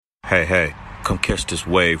Hey, come catch this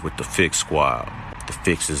wave with the Fix Squad. The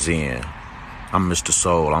Fix is in. I'm Mr.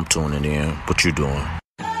 Soul, I'm tuning in. What you doing?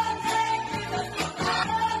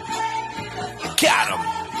 Got him.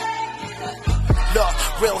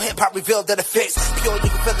 Look, real hip-hop revealed that it fits. Pure, you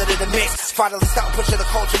can feel it in the mix. Finally stop pushing the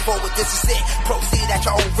culture forward, this is it. Proceed at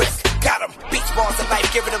your own risk. Got him. Beats, bars, and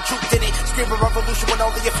life, giving them truth in it. Screaming revolution when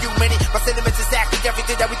only a few minutes. My sentiments exactly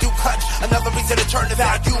everything that we do punch. Another reason to turn the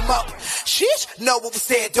volume up. Shit, know what we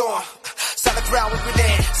stand on. Solid ground we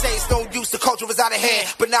land. Saying no use, the culture was out of hand.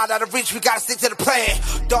 But now out of reach, we gotta stick to the plan.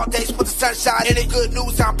 Dark days put the sunshine in it. Good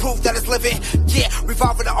news, I'm proof that it's living. Yeah,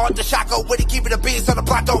 revolving the art, the shotgun with it. Keeping the beats on the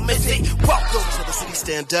block, don't miss it. Welcome to the city,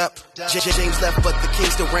 stand up. James left, but the king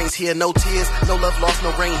still reigns here. No tears, no love lost, no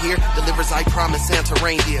rain here. Delivers, I promise, Santa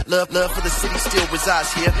reindeer. Love for the city still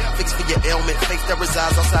resides here. Fix for your ailment, faith that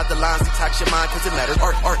resides outside the lines. Detox your mind, cause it matters.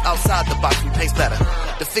 Art outside the box, we pace better.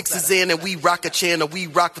 The fix is in, and we rock a channel. We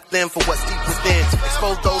rock with them for what's deep within.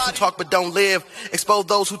 Expose those who talk but don't live. Expose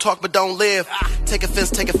those who talk but don't live. Take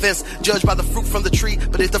offense. Judge by the fruit from the tree.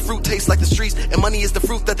 But if the fruit tastes like the streets, and money is the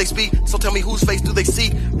fruit that they speak, so tell me whose face do they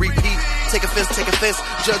see? Repeat. Take offense.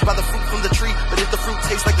 Judge by the fruit from the tree. But if the fruit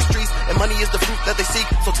tastes like the streets, and money is the fruit that they seek,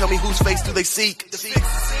 so tell me whose face do they seek?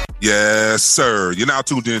 Yes, sir. You're now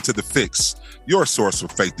tuned in to The Fix, your source for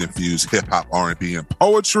faith-infused hip-hop, R&B, and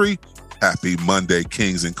poetry. Happy Monday,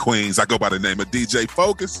 kings and queens. I go by the name of DJ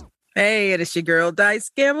Focus. Hey, it's your girl,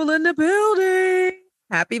 Dice Gamble in the building.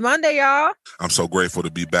 Happy Monday, y'all. I'm so grateful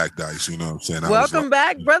to be back, Dice. You know what I'm saying? Welcome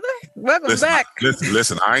back, brother. Welcome back.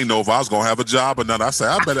 Listen, I ain't know if I was going to have a job or not.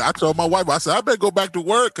 I told my wife, I better go back to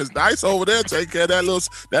work because Dice over there take care of that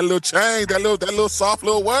little change, that little soft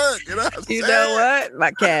little work. You know what?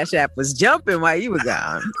 My Cash App was jumping while you were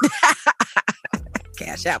gone.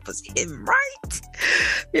 Cash App was hitting right.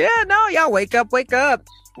 Yeah, no, y'all wake up.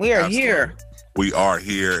 We are here. We are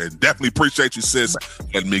here, and definitely appreciate you, sis.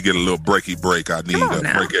 Letting me get a little breaky break. I need a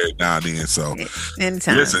break every now and then. So,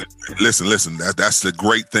 anytime. Listen. That's the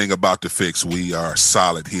great thing about The Fix. We are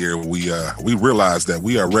solid here. We realize that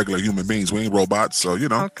we are regular human beings. We ain't robots. So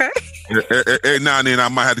Okay. Every now and then I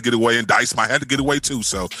might have to get away, and Dice might have to get away too.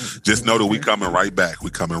 So just know that we coming right back.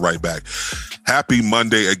 Happy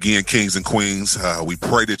Monday again, kings and queens. We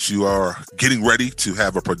pray that you are getting ready to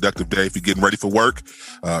have a productive day. If you're getting ready for work,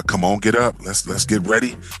 come on, get up. Let's get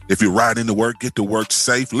ready. If you're riding to work, get to work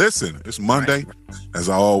safe. Listen, it's Monday. As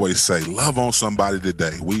I always say, love on somebody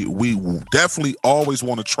today. We definitely always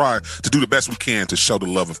want to try to do the best we can to show the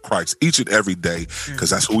love of Christ each and every day,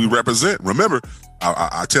 because that's who we represent. Remember,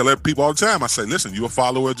 I tell people all the time, I say, listen, you're a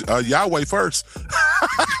follower of Yahweh first.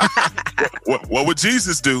 What would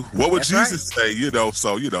Jesus do? What would Jesus say?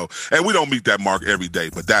 And we don't meet that mark every day,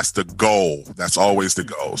 but that's the goal. That's always the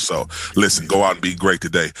goal. So listen, go out and be great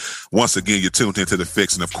today. Once again, you're tuned into The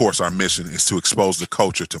Fix. And of course, our mission is to expose the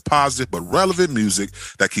culture to positive but relevant music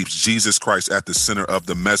that keeps Jesus Christ at the center of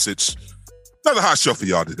the message. Another hot show for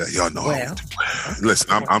y'all today. Y'all know. Listen,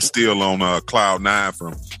 I'm still on cloud nine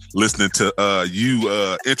from listening to you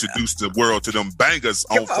introduce the world to them bangers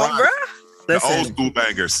on Friday. The old school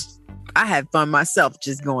bangers. I had fun myself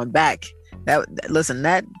just going back.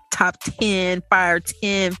 That top 10, Fire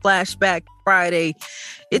 10, Flashback Friday,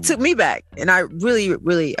 it took me back. And I really,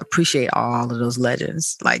 really appreciate all of those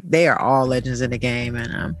legends. Like, they are all legends in the game.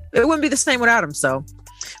 And it wouldn't be the same without them. So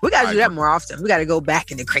we got to do that more often. We got to go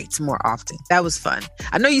back in the crates more often. That was fun.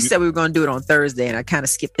 I know you said we were going to do it on Thursday, and I kind of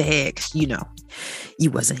skipped ahead because,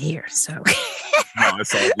 you wasn't here. So no,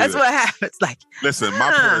 it's all good. That's what happens. Like, listen,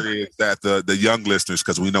 my point is that the young listeners,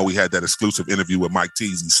 because we know we had that exclusive interview with Mike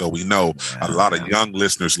Teasy, so we know a lot of young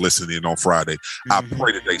listeners listening on Friday. I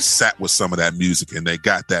pray that they sat with some of that music and they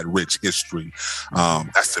got that rich history.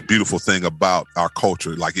 That's the beautiful thing about our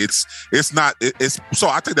culture. Like, it's so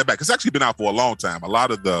I take that back. It's actually been out for a long time. A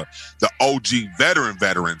lot of the OG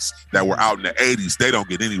veterans that were out in the 80s, they don't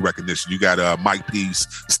get any recognition. You got Mike Peace,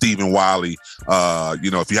 Stephen Wiley.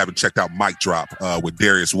 If you haven't checked out Mike Drop with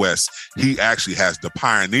Darius West, he actually has the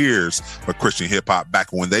pioneers for Christian hip hop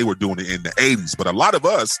back when they were doing it in the 80s. But a lot of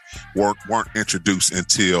us weren't introduced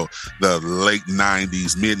until the late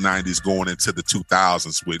 90s, mid 90s, going into the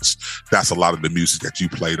 2000s, which that's a lot of the music that you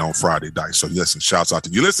played on Friday, Dice. So listen, shouts out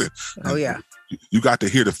to you. Listen. Oh, yeah. You got to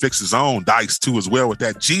hear the Fix's own Dice too as well with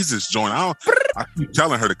that Jesus joint. I keep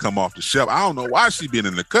telling her to come off the shelf. I don't know why she been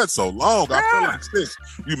in the cut so long. I feel like this.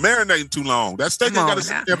 You marinating too long. That steak ain't got to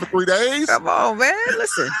sit there for 3 days. Come on, man.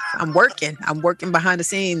 Listen, I'm working behind the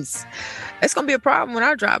scenes. It's gonna be a problem when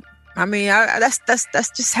I drop. I mean, that's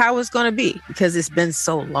just how it's gonna be because it's been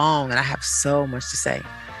so long and I have so much to say.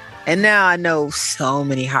 And now I know so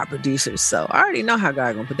many hot producers. So I already know how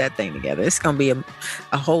God gonna put that thing together. It's gonna be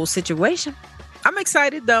a whole situation. I'm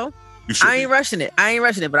excited though. I ain't rushing it,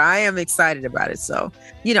 but I am excited about it. So,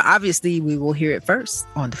 obviously we will hear it first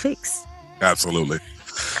on The Fix. Absolutely.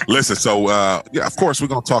 Listen, so of course we're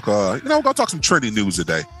gonna talk we're gonna talk some trendy news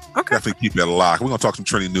today. Okay. Definitely keep that locked. We're gonna talk some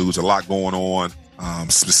trendy news, a lot going on.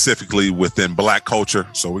 Specifically within Black culture.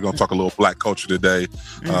 So we're going to talk a little Black culture today,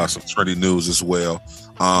 some trendy news as well.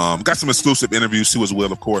 Got some exclusive interviews too as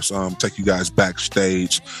well, of course. Take you guys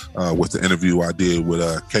backstage with the interview I did with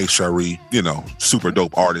K-Shire, super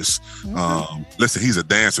dope artist. Listen, he's a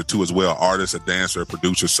dancer too as well, artist, a dancer, a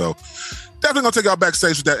producer. So definitely going to take y'all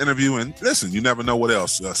backstage with that interview. And listen, you never know what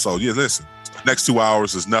else. Listen, next 2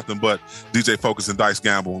 hours is nothing but DJ Focus and Dice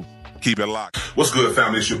Gamble. Keep it locked. What's good,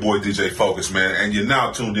 family? It's your boy, DJ Focus, man. And you're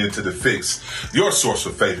now tuned into The Fix, your source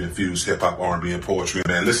of faith-infused hip-hop, R&B, and poetry,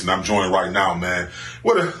 man. Listen, I'm joined right now, man.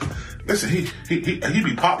 Listen, he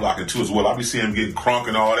be pop-locking, too, as well. I be seeing him getting crunk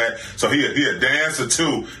and all that. So he a dancer,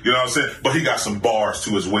 too. You know what I'm saying? But he got some bars,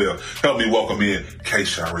 too, as well. Help me welcome in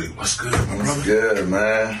K-Shire. What's good, my brother? What's good,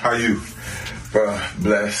 man? How you? Bro,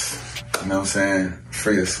 blessed. You know what I'm saying?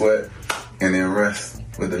 Free of sweat. And then rest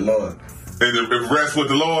with the Lord. And rest with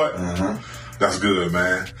the Lord? Uh-huh. That's good,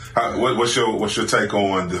 man. What's your take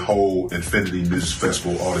on the whole Infinity Music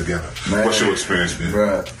Festival altogether? Man, what's your experience been?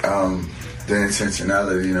 Bro, the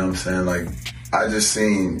intentionality, you know what I'm saying? Like, I just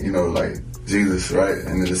seen, like Jesus, right?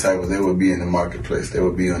 And the disciples, they would be in the marketplace. They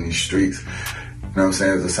would be on these streets. You know what I'm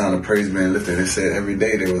saying? As the sound of praise being lifted, it said every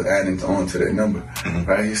day they was adding on to that number,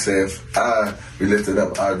 right? He said, if I be lifted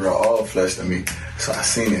up, I draw all flesh to me. So I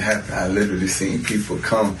seen it happen. I literally seen people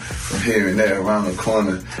come from here and there around the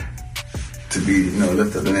corner to be,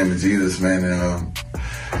 lift up the name of Jesus, man. And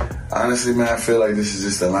honestly, man, I feel like this is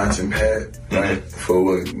just a launching pad, right, for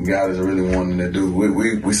what God is really wanting to do.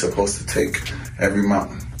 We supposed to take every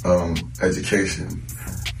mountain, education,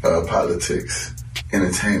 politics,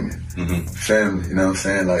 entertainment, family, you know what I'm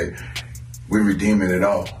saying? Like, we redeeming it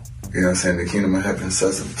all. You know what I'm saying? The kingdom of heaven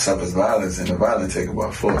suffers violence, and the violent take it by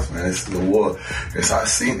force, man. It's the war. I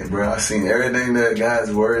seen it, bro. I seen everything that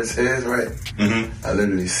God's word says, right? I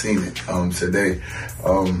literally seen it today.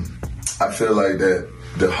 I feel like that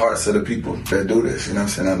the hearts of the people that do this, you know what I'm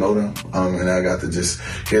saying? I know them, and I got to just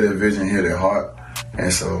hear their vision, hear their heart.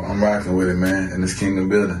 And so I'm rocking with it, man, in this kingdom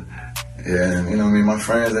building. Yeah, and my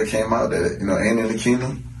friends that came out that, ain't in the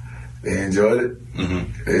kingdom, they enjoyed it.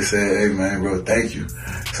 They said, hey, man, bro, thank you.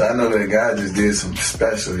 So I know that God just did something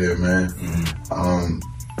special here, man.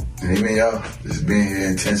 And even y'all just being here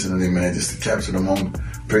intentionally, man, just to capture the moment.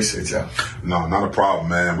 Appreciate y'all. No, not a problem,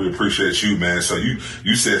 man. We appreciate you, man. So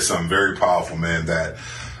you said something very powerful, man, that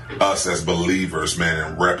us as believers, man,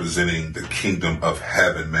 and representing the kingdom of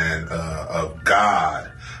heaven, man, of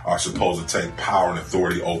God, are supposed to take power and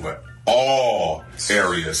authority over all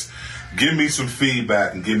areas. Give me some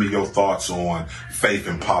feedback and give me your thoughts on faith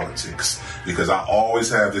and politics, because I always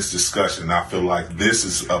have this discussion, and I feel like this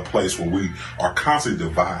is a place where we are constantly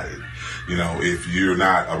divided. If you're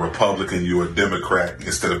not a Republican, you're a Democrat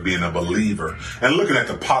instead of being a believer. And looking at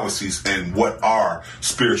the policies and what our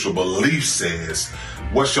spiritual belief says,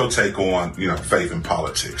 what's your take on, faith and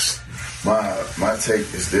politics? My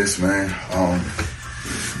take is this, man.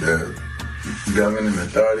 The governing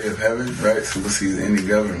authority of heaven, right, supersedes any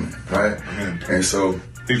government, right? And so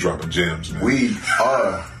he's dropping gems, man. We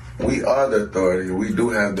are the authority. We do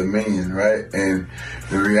have dominion, right? And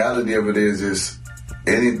the reality of it is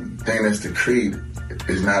anything that's decreed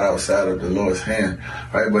is not outside of the Lord's hand,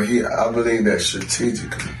 right? But I believe that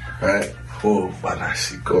strategically, right?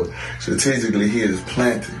 Strategically, he is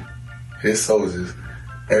planting his soldiers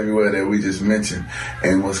everywhere that we just mentioned.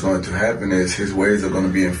 And what's going to happen is his ways are going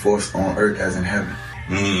to be enforced on earth as in heaven.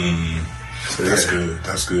 So, that's good.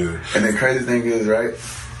 That's good. And the crazy thing is, right,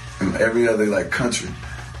 in every other country,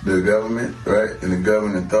 the government, right, and the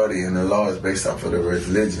governing authority and the law is based off of the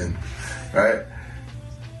religion, right?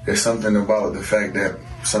 There's something about the fact that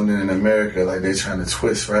something in America, they're trying to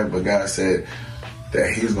twist, right? But God said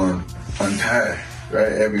that he's going to untie,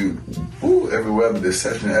 right, every web of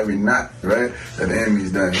deception, every knot, right, that the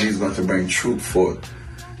enemy's done. He's going to bring truth forth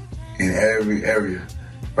in every area,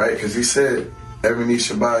 right? Because he said, every knee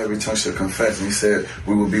shall bow, every tongue shall confess. And he said,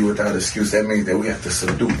 we will be without excuse. That means that we have to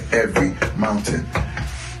subdue every mountain.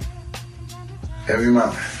 Every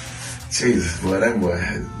mountain. Jesus, boy, that boy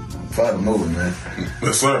had Father moving, man.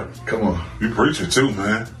 Yes, sir. Come on. You preaching too,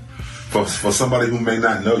 man. For somebody who may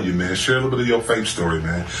not know you, man, share a little bit of your faith story,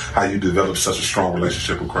 man. How you developed such a strong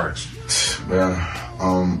relationship with Christ. Man,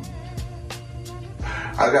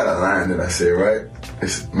 I got a line that I said, right?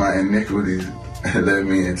 It's my iniquities and led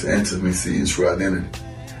me into intimacy and true identity.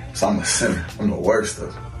 So I'm a sinner. I'm the worst of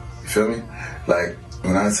it. You feel me? Like,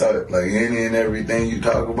 when I talk, like, any and everything you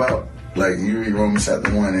talk about, like, you read Romans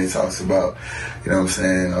chapter 1, and it talks about, you know what I'm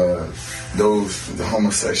saying, the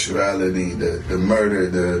homosexuality, the murder,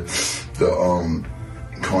 the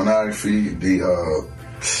pornography, the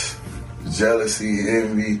jealousy,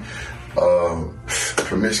 envy,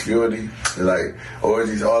 promiscuity, like,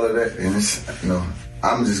 orgies, all of that. And it's, you know,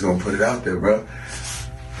 I'm just gonna put it out there, bro.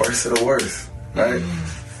 Worst of the worst, right?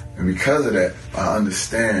 And because of that, I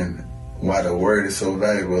understand why the word is so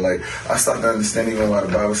valuable. Like, I started to understand even why the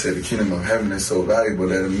Bible said the kingdom of heaven is so valuable,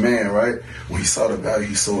 that a man, right, when he saw the value,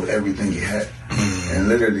 he sold everything he had. And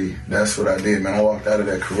literally, that's what I did, man. I walked out of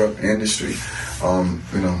that corrupt industry.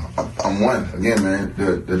 You know, I'm one, again, man,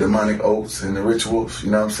 the demonic oaths and the rituals,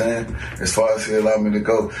 you know what I'm saying, as far as he allowed me to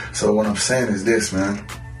go. So what I'm saying is this, man,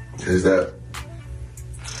 is that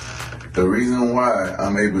the reason why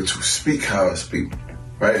I'm able to speak how I speak,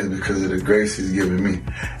 right, is because of the grace he's given me.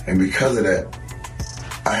 And because of that,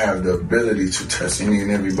 I have the ability to touch any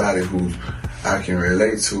and everybody who I can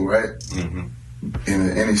relate to, right,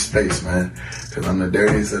 in any space, man. Because I'm the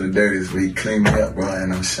dirtiest of the dirtiest, but he cleaned me up, bro,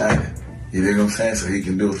 and I'm shining. You dig what I'm saying? So he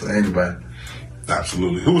can do it for anybody.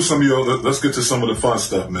 Absolutely. Who was some of your, let's get to some of the fun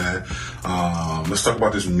stuff, man. Let's talk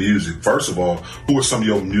about this music. First of all, who were some of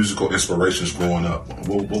your musical inspirations growing up?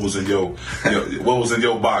 What was in your what was in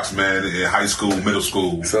your box, man, in high school, middle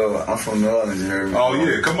school? So I'm from New Orleans, you heard me? Oh,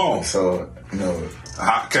 yeah, come on. So, you know,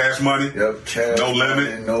 Hot Cash Money? Yep, Cash No Money,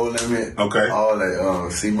 Limit? No Limit. Okay. All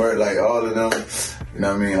that, C-Murd, like all of them, you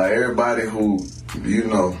know what I mean? Like everybody who, you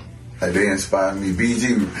know, like they inspired me.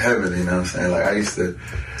 BG heavily, you know what I'm saying? Like I used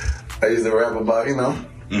to rap about, you know,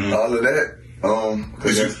 all of that.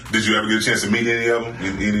 Did you ever get a chance to meet any of them?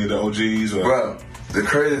 Any of the OGs? Or? Bro, the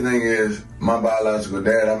crazy thing is, my biological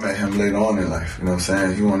dad, I met him later on in life, you know what I'm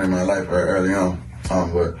saying? He wasn't in my life early on.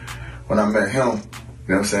 But when I met him, you know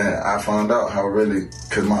what I'm saying, I found out how really,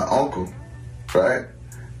 because my uncle, right,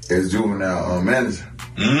 is juvenile manager.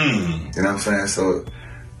 You know what I'm saying? So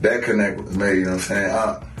that connect was made, you know what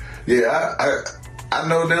I'm saying? I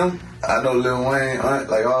know them. I know Lil Wayne,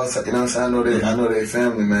 like all, you know what I'm saying? I know their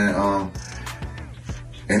family, man.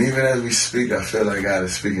 And even as we speak, I feel like God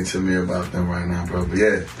is speaking to me about them right now, bro. But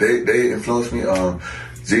yeah, they influenced me.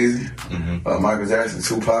 Jeezy, Michael Jackson,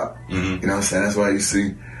 Tupac. You know what I'm saying? That's why you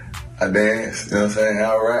see I dance. You know what I'm saying?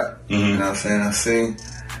 I rap. You know what I'm saying? I sing.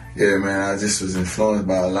 Yeah, man. I just was influenced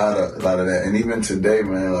by a lot of that. And even today,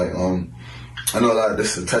 man, like I know a lot of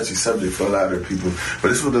this is a touchy subject for a lot of people, but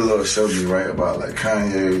this is what the Lord showed me, right, about like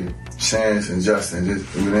Kanye, Chance, and Justin.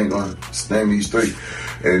 We ain't gonna name these three.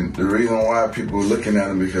 And the reason why people are looking at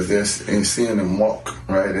them because they're seeing them walk,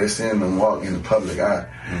 right? They're seeing them walk in the public eye.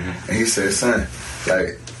 And he said, son,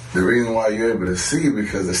 like, the reason why you're able to see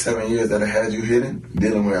because the 7 years that I had you hidden,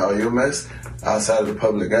 dealing with all your mess outside of the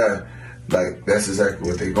public eye, like, that's exactly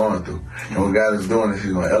what they're going through. And what God is doing is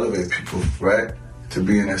he's gonna elevate people, right? To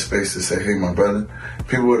be in that space to say, hey, my brother,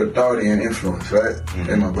 people with authority and influence, right?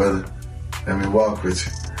 Hey, my brother, let me walk with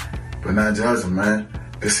you. But not judge them, man.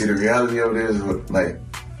 Because see, the reality of it is, like,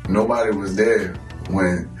 nobody was there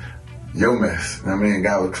when your mess, I mean,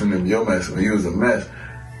 God was cleaning up your mess. When you was a mess,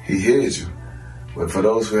 he hid you. But for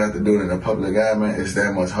those who have to do it in the public eye, man, it's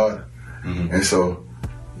that much harder. And so,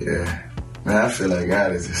 yeah. Man, I feel like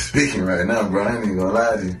God is just speaking right now, bro. I ain't even gonna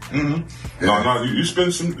lie to you. No, you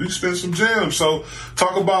spend some gems. So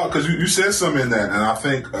talk about, because you said something in that, and I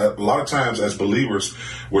think a lot of times as believers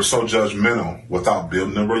we're so judgmental without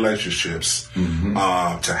building the relationships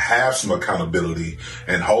to have some accountability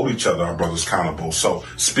and hold each other, our brothers, accountable. So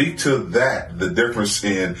speak to that, the difference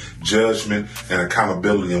in judgment and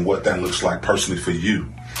accountability, and what that looks like personally for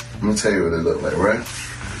you. I'm gonna tell you what it looked like, right?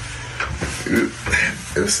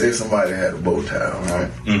 If say somebody had a bow tie on,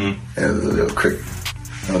 right? And it was a little cricket.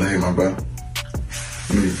 I was like, hey, my brother,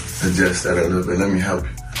 let me adjust that a little bit. Let me help you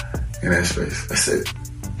in that space. That's it.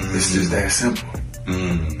 It's just that simple.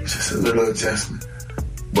 It's just a little adjustment.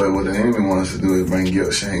 But what the enemy wants to do is bring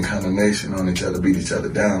guilt, shame, condemnation on each other, beat each other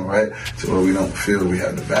down, right? To where we don't feel we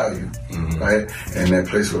have the value, right? And that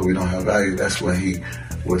place where we don't have value, that's when he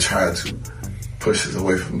will try to push us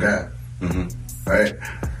away from God, right?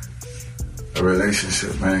 A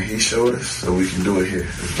relationship, man. He showed us so we can do it here.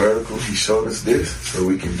 It's vertical. He showed us this so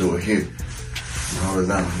we can do it here.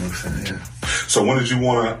 Horizontal, you know what I'm saying? Yeah. So when did you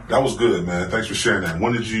want to, that was good, man. Thanks for sharing that.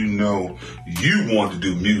 When did you know you wanted to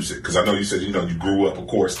do music? Because I know you said, you know, you grew up, of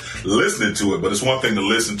course, listening to it, but it's one thing to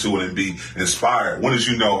listen to it and be inspired. When did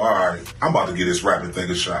you know, all right, I'm about to get this rapping thing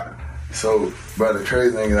a shot? So, bro, the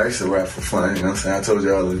crazy thing is I used to rap for fun, you know what I'm saying? I told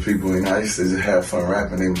you all those people, you know, I used to just have fun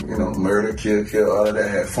rapping and, you know, murder, kill, all of that,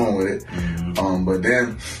 had fun with it. Mm-hmm. But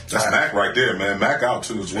then... That's Mac right there, man. Mac out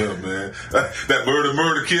too as well, man. That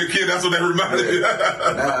murder, kill, that's what that reminded me.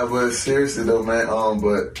 Nah, but seriously though, man,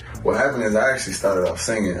 but what happened is I actually started off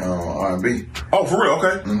singing R&B. Oh, for real?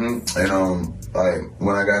 Okay. Mm-hmm. And, like,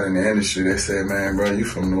 when I got in the industry, they said, man, bro, you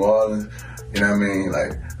from New Orleans? You know what I mean?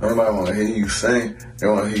 Like, nobody want to hear you sing. They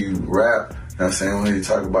want to hear you rap. You know what I'm saying? They want to hear you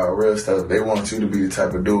talk about real stuff. They want you to be the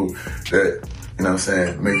type of dude that, you know what I'm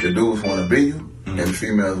saying, make the dudes want to be you and the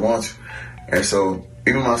females want you. And so,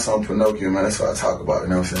 even my song Pinocchio, man, that's what I talk about. You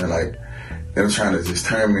know what I'm saying? Like, them trying to just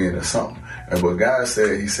turn me into something. And what God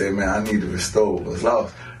said, he said, man, I need to restore what was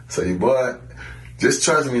lost. So, you boy, just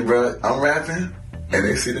trust me, bro. I'm rapping and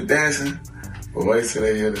they see the dancing, but wait till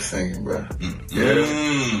they hear the singing, bro.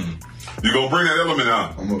 Yeah. You gonna bring that element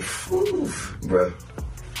out? I'm a bro.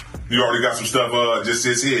 You already got some stuff just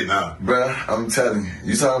his head now. Bro, I'm telling you.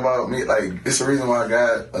 You talking about me, like, it's the reason why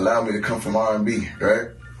God allowed me to come from R&B, right?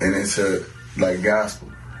 And into, like,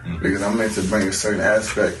 gospel. Because I'm meant to bring a certain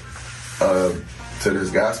aspect to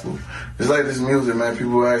this gospel. It's like this music, man.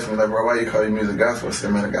 People ask me, like, bro, why you call your music gospel? I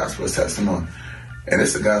say, man, the gospel is testimony. And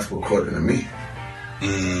it's the gospel according to me.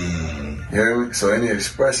 You hear me? So any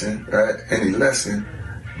expression, right? Any lesson,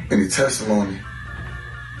 any testimony,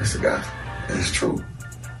 it's the gospel. And it's true.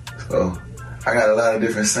 So I got a lot of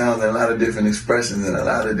different sounds and a lot of different expressions and a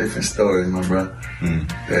lot of different stories, my bro,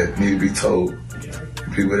 that need to be told.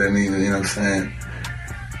 People that need to, you know what I'm saying,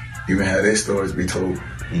 even have their stories be told.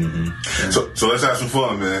 Yeah. So let's have some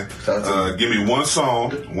fun, man. Give me one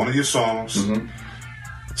song, one of your songs,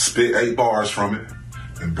 spit 8 bars from it,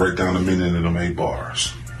 and break down the meaning of them 8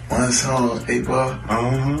 bars. One song, 8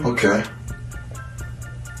 bars? Okay.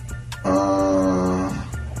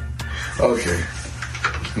 Okay.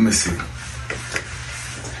 Let me see.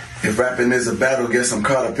 If rapping is a battle, guess I'm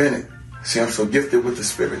caught up in it. See, I'm so gifted with the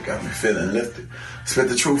spirit, got me feeling lifted. Spit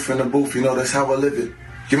the truth in the booth, you know that's how I live it.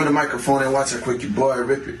 Give me the microphone and watch how quick you boy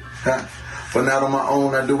rip it. Huh? But not on my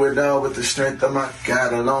own, I do it all with the strength of my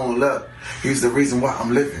God alone. Look, he's the reason why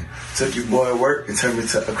I'm living. Took you boy work and turned me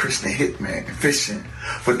to a Christian hitman, fishing.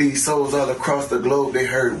 For these souls all across the globe, they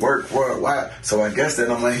heard work worldwide. So I guess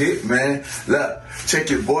that I'm a hit, man. Look, check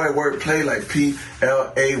your boy wordplay like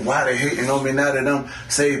P-L-A-Y. They hating on me now that I'm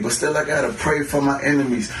saved. But still I gotta pray for my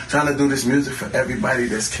enemies. Trying to do this music for everybody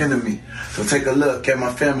that's kin to me. So take a look at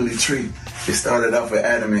my family tree. It started off with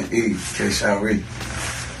Adam and Eve, K-Shire.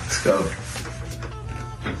 Let's go.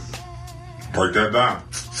 Break that down.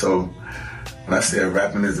 So, when I say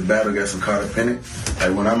rapping is a battle, guess I'm caught up in it.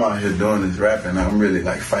 Like, when I'm out here doing this rapping, I'm really,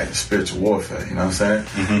 like, fighting spiritual warfare, you know what I'm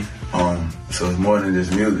saying? So it's more than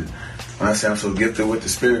just music. When I say I'm so gifted with the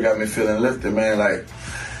spirit, got me feeling lifted, man, like,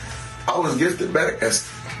 I was gifted back, you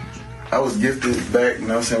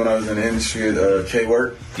know what I'm saying, when I was in the industry at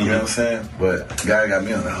K-Work, you know what I'm saying? But God got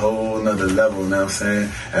me on a whole nother level, you know what I'm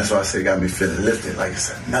saying? That's why I say got me feeling lifted, like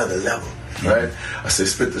it's another level. Right? I said,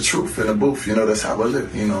 spit the truth in the booth. You know, that's how I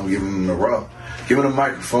live. You know, I'm giving them the raw. Give them the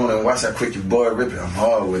microphone and watch how quick your boy rip it. I'm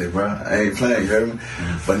hard with it, bro. I ain't playing, you heard me?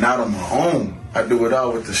 But not on my own. I do it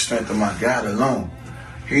all with the strength of my God alone.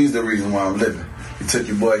 He's the reason why I'm living. He took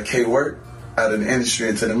your boy K-Work out of the industry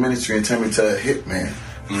into the ministry and turned me to a hitman.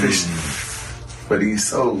 Fishing for these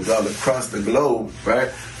souls all across the globe, right?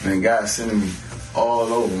 And then God sending me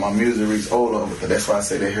all over. My music reaches all over. That's why I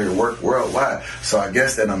say they hear it work worldwide. So I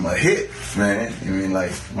guess that I'm a hit, man. You mean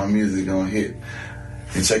like my music gonna hit.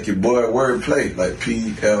 And check your boy wordplay, like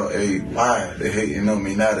P-L-A-Y. They hating on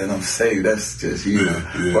me now that I'm saved. That's just, you know,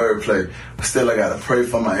 wordplay. But still, I gotta pray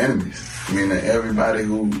for my enemies. I mean, everybody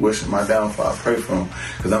who wishes my downfall, I pray for them.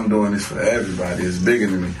 Because I'm doing this for everybody. It's bigger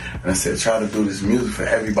than me. And I said, try to do this music for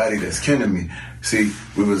everybody that's kin to me. See,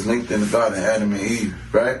 we was linked in the garden, Adam and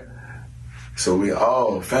Eve, right? So we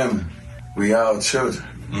all family. We all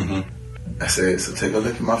children. I said, so take a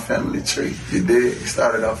look at my family tree. You did. It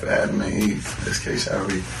started off with Adam and Eve. That's K-Shire.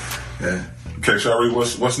 Yeah. K-Shire,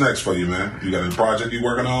 what's next for you, man? You got a project you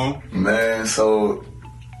working on? Man, so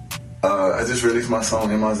I just released my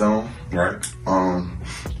song In My Zone. Right.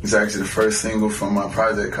 It's actually the first single from my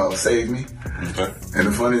project called Save Me. Okay. And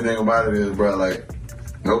the funny thing about it is, bro, like,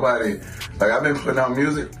 nobody, like, I've been putting out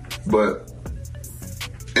music, but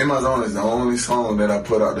In My Zone is the only song that I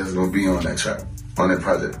put out that's gonna be on that track, on that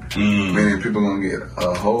project. Meaning people gonna get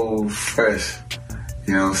a whole fresh,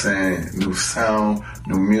 you know what I'm saying, new sound,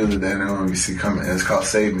 new music that they don't really see coming. And it's called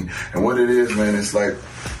Save Me. And what it is, man, it's like,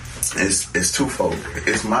 it's twofold.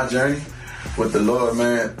 It's my journey, with the Lord,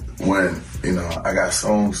 man, when, you know, I got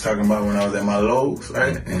songs talking about when I was at my lows,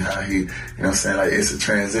 right? And how he, you know what I'm saying, like, it's a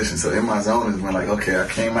transition. So in my zone is when, like, okay, I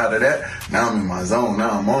came out of that, now I'm in my zone,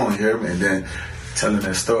 now I'm on here, and then telling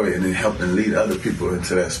that story and then helping lead other people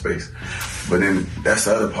into that space. But then that's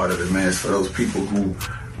the other part of it, man, is for those people who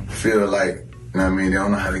feel like, you know what I mean, they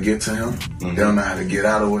don't know how to get to him, they don't know how to get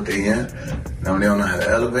out of what they in, they don't know how to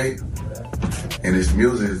elevate, and this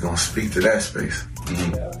music is gonna speak to that space.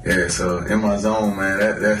 Yeah, so in my zone, man,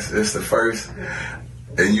 that's the first.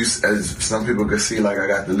 And you, as some people could see, like I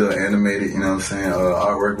got the little animated, you know what I'm saying,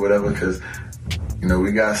 artwork, whatever, because, you know,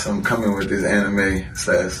 we got something coming with this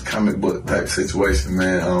anime/comic book type situation,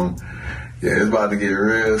 man. Yeah, it's about to get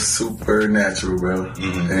real supernatural, bro.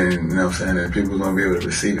 And, you know what I'm saying, and people gonna be able to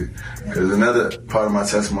receive it. Because another part of my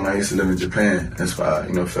testimony, I used to live in Japan. That's why I,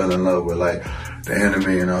 you know, fell in love with, like, the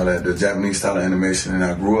anime and all that, the Japanese style of animation. And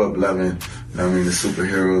I grew up loving, you know what I mean, the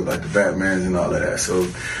superheroes, like the Batmans and all of that. So,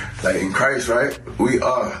 like, in Christ, right, we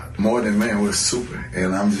are more than man, we're super.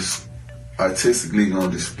 And I'm just artistically gonna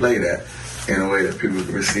display that in a way that people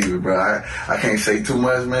can receive it, bro. I can't say too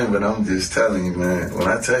much, man, but I'm just telling you, man, when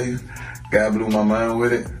I tell you, God blew my mind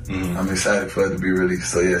with it. I'm excited for it to be released.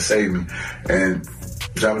 So yeah, save me. And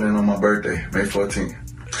dropping in on my birthday, May 14th.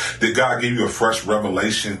 Did God give you a fresh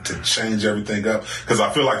revelation to change everything up? Because I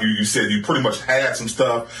feel like you said you pretty much had some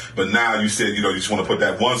stuff, but now you said, you know, you just want to put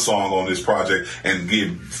that one song on this project and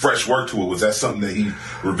give fresh work to it. Was that something that he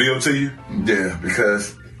revealed to you? Yeah,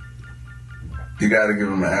 because you got to give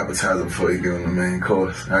him an appetizer before you give him the main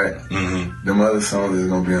course, right? Them other songs is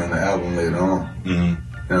going to be on the album later on. You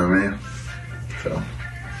know what I mean? So.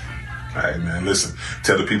 All right, man. Listen,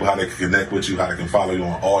 tell the people how they can connect with you, how they can follow you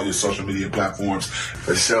on all your social media platforms.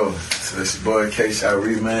 For sure. So it's your boy K-Shire,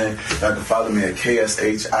 man. Y'all can follow me at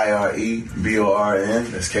KSHIREBORN.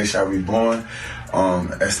 That's K-Shire Reborn.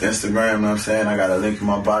 That's Instagram, you know what I'm saying? I got a link in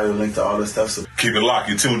my bio, link to all this stuff. So keep it locked.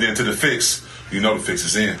 You're tuned in to The Fix. You know The Fix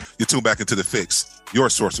is in. You're tuned back into The Fix, your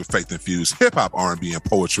source of faith-infused hip-hop, R&B, and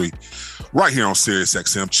poetry, right here on Sirius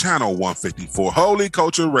XM, channel 154, Holy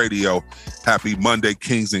Culture Radio. Happy Monday,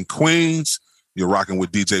 kings and queens. You're rocking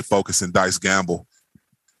with DJ Focus and Dice Gamble.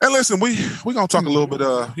 And listen, we're going to talk a little bit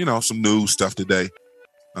of, you know, some news stuff today.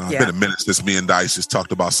 It's been a minute since me and Dice just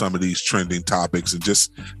talked about some of these trending topics and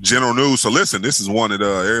just general news. So listen, this is one that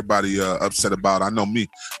everybody upset about. I know me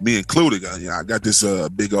included. I got this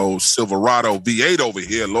big old Silverado V8 over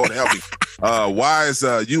here. Lord help me. Why is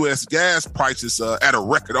U.S. gas prices at a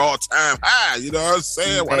record all-time high? You know what I'm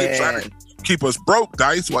saying? Why they trying to keep us broke,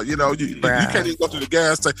 Dice? Well, you know, you can't even go to the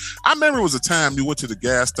gas station. I remember it was a time you went to the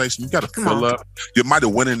gas station, you got to fill up. You might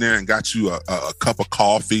have went in there and got you a cup of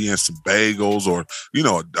coffee and some bagels, or, you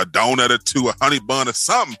know, a donut or two, a honey bun or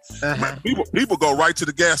something. Man, people go right to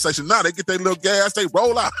the gas station. Now they get their little gas, they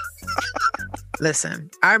roll out. Listen,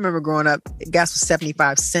 I remember growing up, gas was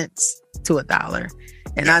 75 cents to $1.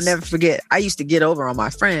 And I'll never forget, I used to get over on my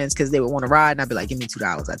friends because they would want to ride, and I'd be like, give me $2,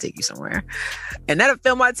 I'll take you somewhere. And that'll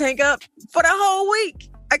fill my tank up for the whole week.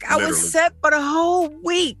 Like, I was set for the whole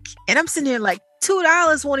week. And I'm sitting here like,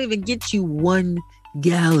 $2 won't even get you 1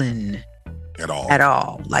 gallon. At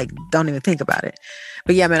all. Like, don't even think about it.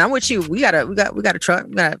 But yeah, man, I'm with you. We got a truck.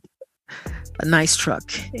 We got a nice truck.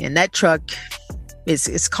 And that truck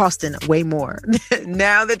it's costing way more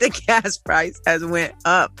now that the gas price has went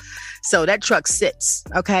up. So that truck sits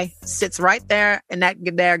right there in that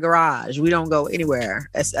their garage. We don't go anywhere.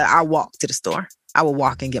 I walk to the store. I will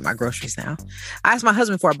walk and get my groceries now. I asked my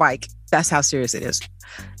husband for a bike. That's how serious it is.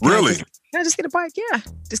 Really? Can I just get a bike? Yeah,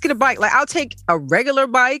 just get a bike. Like, I'll take a regular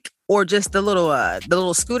bike or just the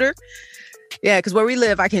little scooter. Yeah, because where we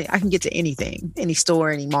live, I can get to anything, any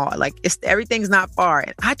store, any mall. Like, everything's not far,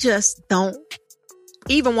 and I just don't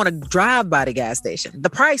even want to drive by the gas station. The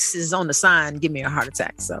price is on the sign. Give me a heart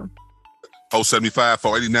attack. So, $4.75,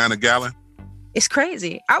 $4.89 a gallon. It's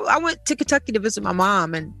crazy. I went to Kentucky to visit my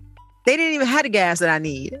mom, and they didn't even have the gas that I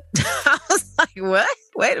need. I was like, what?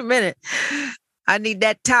 Wait a minute. I need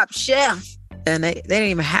that Top Chef. And they didn't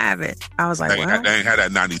even have it. I was like, they ain't had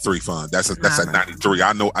that 93 fund. That's that 93.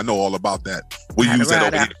 I know all about that. We use that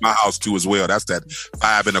over here at my house too as well. That's that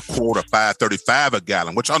 5 1/4, $5.35 a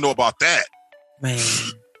gallon. What y'all know about that?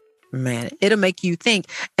 Man, it'll make you think.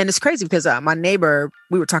 And it's crazy because my neighbor,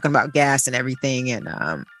 we were talking about gas and everything, and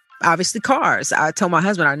obviously cars. I told my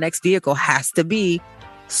husband our next vehicle has to be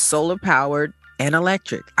solar powered and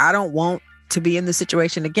electric. I don't want to be in this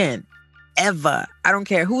situation again. Ever. I don't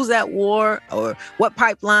care who's at war or what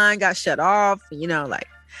pipeline got shut off. You know, like,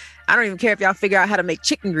 I don't even care if y'all figure out how to make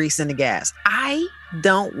chicken grease in the gas. I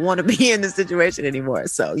don't want to be in this situation anymore.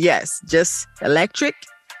 So yes, just electric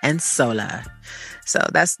and solar. So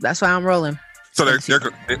that's why I'm rolling. So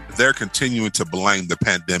they're continuing to blame the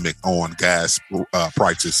pandemic on gas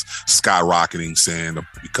prices skyrocketing, saying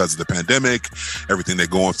because of the pandemic, everything they're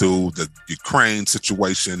going through, the Ukraine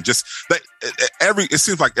situation, it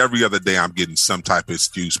seems like every other day I'm getting some type of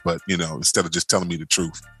excuse, but instead of just telling me the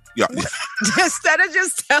truth. Yeah. Instead of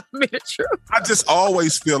just telling me the truth. I just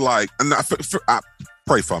always feel like, and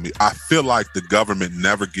pray for me, I feel like the government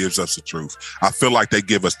never gives us the truth. I feel like they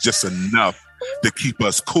give us just enough to keep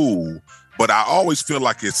us cool. But I always feel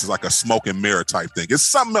like it's like a smoke and mirror type thing. It's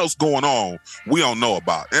something else going on we don't know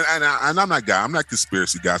about. And I'm not a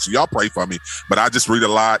conspiracy guy, so y'all pray for me. But I just read a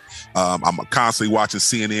lot. I'm constantly watching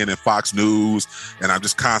CNN and Fox News, and I'm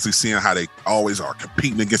just constantly seeing how they always are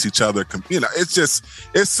competing against each other.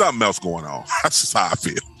 It's something else going on. That's just how I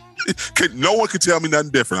feel. No one can tell me nothing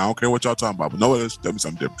different. I don't care what y'all talking about, but no one else tell me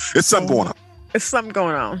something different. It's something going on. It's something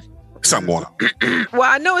going on. Something going on. Well,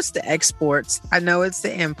 I know it's the exports. I know it's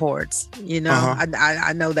the imports.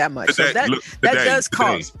 I know that much. Today, so that does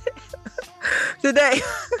cause today.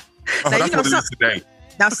 Now, that's what it is today.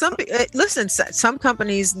 Now, some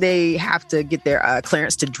companies, they have to get their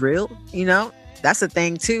clearance to drill. That's a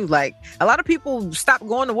thing too. Like a lot of people stop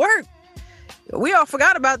going to work. We all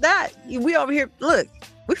forgot about that. We over here, look,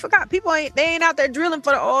 we forgot. People they ain't out there drilling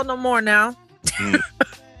for the oil no more now.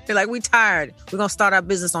 They're like, we tired. We're going to start our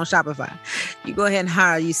business on Shopify. You go ahead and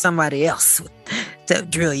hire you somebody else to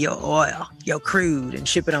drill your oil, your crude, and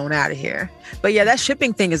ship it on out of here. But yeah, that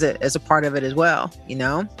shipping thing is a part of it as well,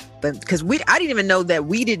 But because I didn't even know that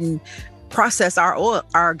we didn't process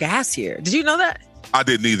our gas here. Did you know that? I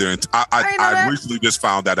didn't either. And I recently just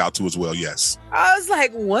found that out too as well, yes. I was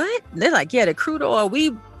like, what? They're like, yeah, the crude oil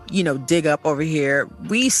we dig up over here,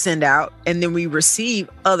 we send out, and then we receive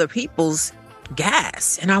other people's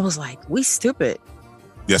gas. And I was like, we stupid.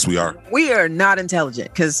 Yes, we are. We are not intelligent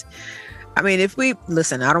because, if we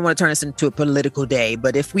listen, I don't want to turn this into a political day,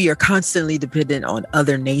 but if we are constantly dependent on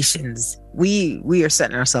other nations, we are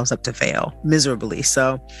setting ourselves up to fail miserably.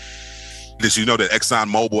 So, did you know that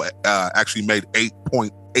ExxonMobil actually made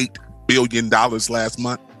 $8.8 billion last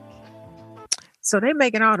month? So they're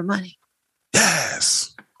making all the money.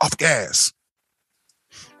 Yes, off gas.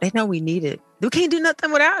 They know we need it. We can't do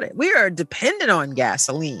nothing without it. We are dependent on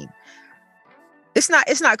gasoline. It's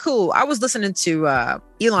not cool. I was listening to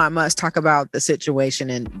Elon Musk talk about the situation,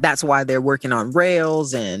 and that's why they're working on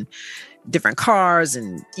rails and different cars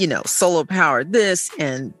and, solar power, this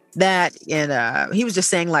and that. And he was just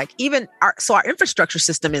saying, like, even our infrastructure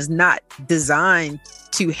system is not designed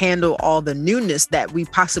to handle all the newness that we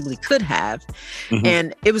possibly could have. Mm-hmm.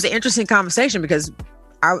 And it was an interesting conversation because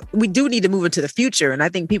we do need to move into the future. And I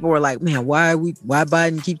think people were like, man, why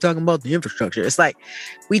Biden keep talking about the infrastructure? It's like,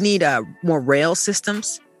 we need more rail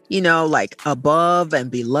systems, like above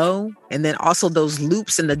and below. And then also those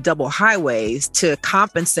loops and the double highways to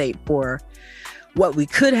compensate for what we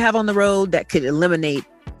could have on the road that could eliminate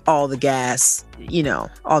all the gas,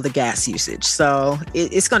 all the gas usage. So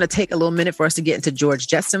it's going to take a little minute for us to get into George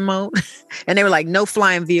Jetson mode. And they were like, no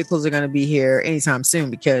flying vehicles are going to be here anytime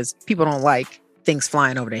soon because people don't like things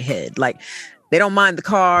flying over their head. Like they don't mind the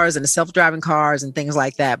cars and the self-driving cars and things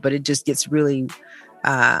like that, but it just gets really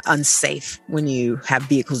unsafe when you have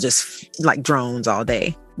vehicles just like drones all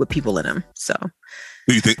day with people in them. So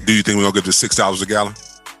do you think we're gonna get to $6 a gallon?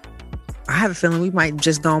 I have a feeling we might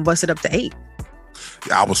just go and bust it up to $8.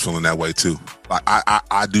 Yeah, I was feeling that way too.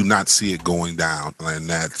 I do not see it going down, and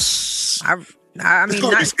that's it's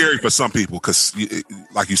going to be scary for some people because,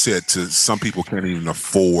 like you said, to some people can't even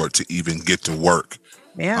afford to even get to work.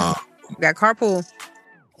 Yeah, got carpool.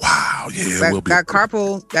 Wow, yeah, got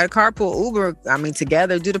carpool Uber.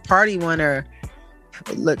 Together, do the party one or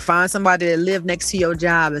look, find somebody that live next to your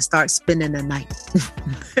job and start spending the night.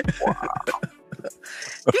 Wow,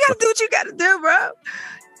 you got to do what you got to do, bro.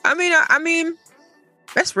 I mean,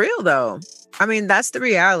 that's real though. That's the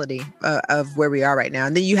reality of where we are right now.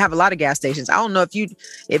 And then you have a lot of gas stations. I don't know if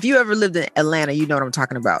you ever lived in Atlanta, you know what I'm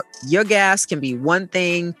talking about. Your gas can be one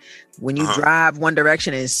thing when you drive one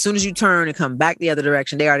direction, and as soon as you turn and come back the other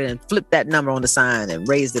direction, they already flipped that number on the sign and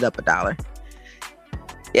raised it up $1.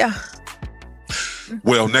 Yeah.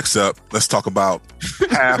 Well, next up, let's talk about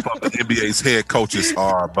half of the NBA's head coaches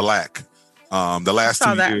are Black. The last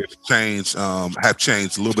 2 years have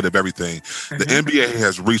changed a little bit of everything. Mm-hmm. The NBA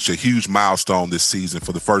has reached a huge milestone this season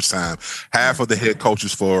for the first time. Half of the head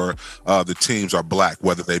coaches for the teams are Black,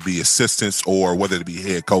 whether they be assistants or whether they be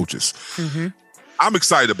head coaches. Mm-hmm. I'm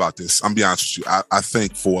excited about this. I'm be honest with you. I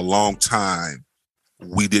think for a long time,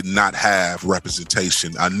 we did not have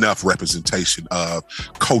enough representation of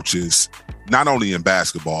coaches, not only in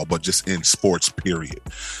basketball, but just in sports, period.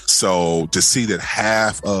 So to see that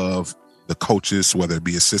half of the coaches, whether it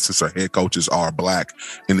be assistants or head coaches, are Black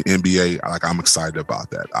in the NBA, like, I'm excited about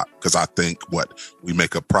that, because I think we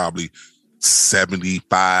make up probably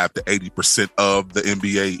 75 to 80% of the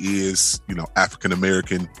NBA is, African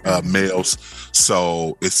American males.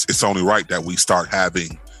 So it's only right that we start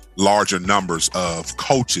having larger numbers of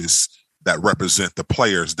coaches that represent the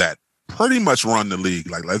players that pretty much run the league.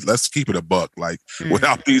 Like, let's keep it a buck. Like,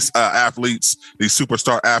 without these athletes, these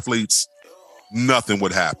superstar athletes, nothing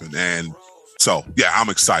would happen. And so, yeah, I'm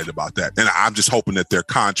excited about that. And I'm just hoping that their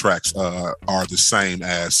contracts are the same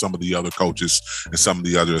as some of the other coaches and some of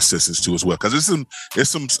the other assistants too as well. Because there's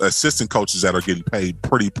some assistant coaches that are getting paid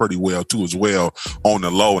pretty well too as well on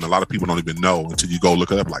the low. And a lot of people don't even know until you go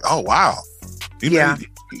look it up. Like, oh, wow. He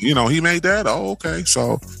made that. Oh, okay.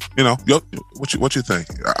 So, what you think?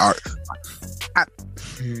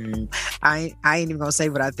 I ain't even gonna say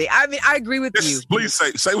what I think. I mean, I agree with you. Please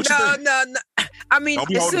say what you think. No. I mean,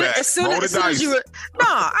 as soon as you were,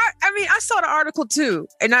 I mean, I saw the article too,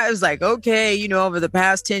 and I was like, okay, over the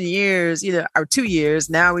past 10 years, or 2 years,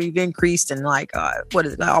 now we've increased, and like, what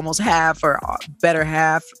is it, almost half or better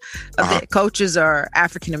half of the coaches are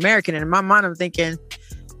African American. And in my mind, I'm thinking,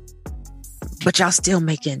 but y'all still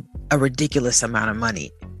making a ridiculous amount of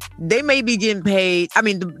money. They may be getting paid. I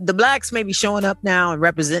mean, the Blacks may be showing up now and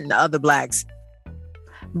representing the other Blacks,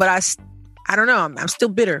 but I don't know. I'm still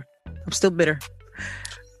bitter.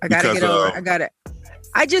 I gotta get over. I gotta.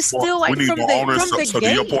 I just feel like from the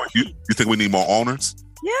to your point, you think we need more owners?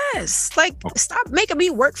 Yes. Like, stop making me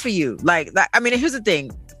work for you. Like, I mean, here's the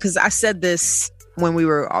thing, because I said this when we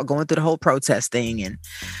were all going through the whole protest thing, and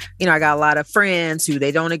I got a lot of friends who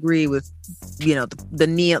they don't agree with, the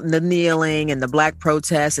kneeling and the Black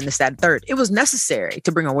protests and this, that, and third. It was necessary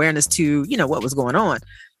to bring awareness to, what was going on.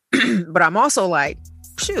 But I'm also like,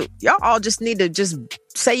 shoot, y'all all just need to just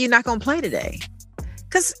say you're not going to play today.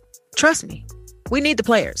 Because trust me, we need the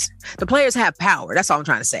players. The players have power. That's all I'm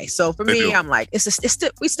trying to say. So for me, I'm like,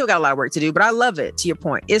 we still got a lot of work to do, but I love it. To your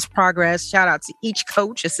point, it's progress. Shout out to each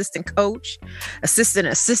coach, assistants coach,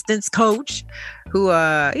 who,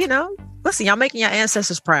 listen, y'all making your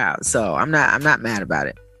ancestors proud. So I'm not mad about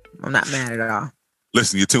it. I'm not mad at all.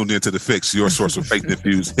 Listen, you're tuned into The Fix, your source of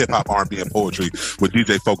faith-infused hip-hop, R&B, and poetry with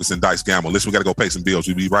DJ Focus and Dice Gamble. Listen, we got to go pay some bills.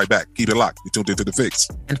 We'll be right back. Keep it locked. You're tuned into The Fix.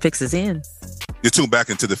 And Fix is in. You're tuned back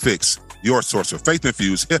into The Fix, your source of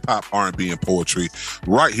faith-infused hip-hop, R&B, and poetry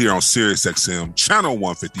right here on Sirius XM, Channel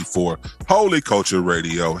 154, Holy Culture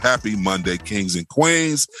Radio. Happy Monday, kings and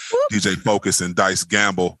queens. Whoop. DJ Focus and Dice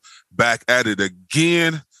Gamble back at it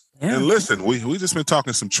again. Yeah. And listen, we just been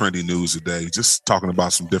talking some trendy news today, just talking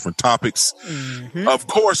about some different topics. Mm-hmm. Of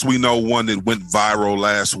course, we know one that went viral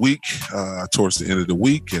last week, towards the end of the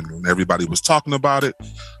week, and everybody was talking about it.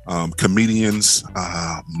 Comedians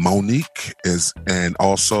Monique and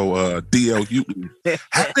also D.L. Hughley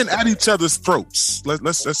have been at each other's throats.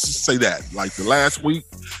 Let's just say that. Like, the last week,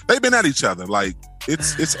 they've been at each other. Like,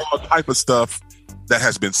 it's all type of stuff that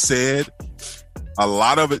has been said. A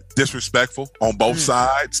lot of it disrespectful on both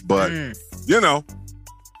sides, but I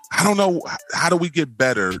don't know, how do we get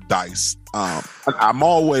better, Dice? I'm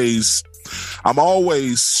always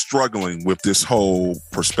struggling with this whole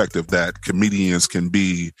perspective that comedians can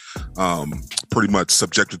be pretty much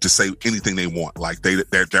subjected to say anything they want. Like,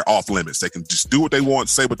 they're off limits. They can just do what they want,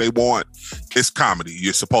 say what they want. It's comedy.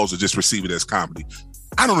 You're supposed to just receive it as comedy.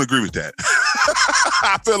 I don't agree with that.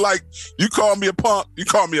 I feel like you call me a punk, you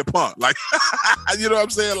call me a punk. Like, you know what I'm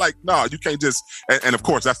saying? Like, no, you can't just, and of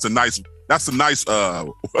course, that's a nice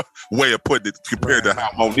way of putting it compared to how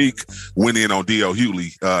Monique went in on D.L.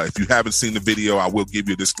 Hughley. If you haven't seen the video, I will give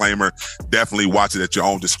you a disclaimer. Definitely watch it at your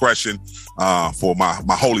own discretion. For my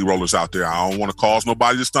holy rollers out there, I don't want to cause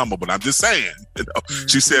nobody to stumble, but I'm just saying,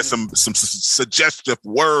 she said some suggestive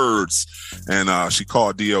words, and she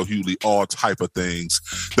called D.L. Hughley all type of things.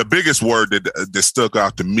 The biggest word that stuck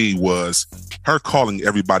out to me was her calling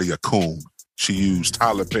everybody a coon. She used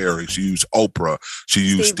Tyler Perry. She used Oprah. She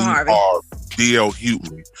used Steve Harvey, D.L.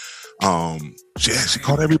 Hughley. She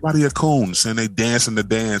called everybody a coon, and they dancing the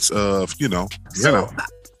dance of,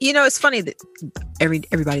 it's funny that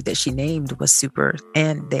everybody that she named was super,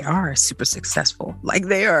 and they are super successful. Like,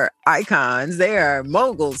 they are icons. They are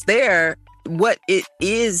moguls. They are what it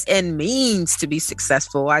is and means to be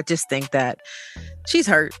successful. I just think that she's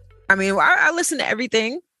hurt. I mean, I listen to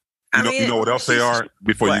everything. You know what else they are?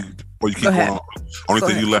 Before you keep going on. Only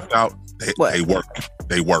thing you left out, they work.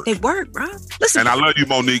 They work. They work, bro. Listen, and I love you,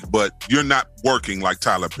 Monique, but you're not working like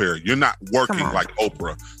Tyler Perry. You're not working like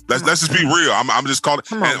Oprah. Let's just be real. I'm just calling.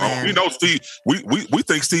 We know Steve. We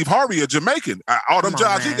think Steve Harvey a Jamaican. All them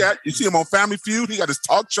jobs he got. You see him on Family Feud. He got his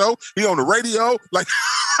talk show. He on the radio. Like,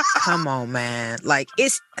 come on, man. Like,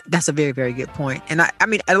 that's a very, very good point. And I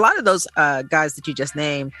mean, a lot of those guys that you just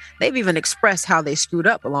named, they've even expressed how they screwed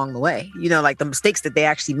up along the way. You know, like the mistakes that they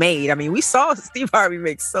actually made. I mean, we saw Steve Harvey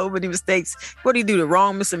make so many mistakes. What do you do? The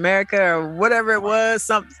wrong Miss America or whatever it was.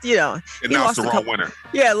 Something, you know. And now it's the wrong winner.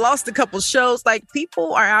 Yeah, lost a couple shows. Like,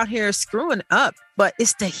 people are out here screwing up, but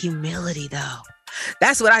it's the humility, though.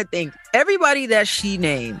 That's what I think. Everybody that she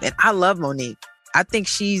named, and I love Monique. I think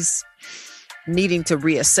she's needing to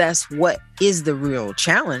reassess what is the real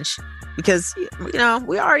challenge, because, you know,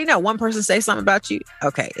 we already know one person say something about you.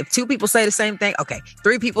 Okay. If two people say the same thing, okay.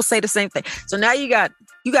 Three people say the same thing. So now you got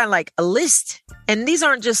like a list, and these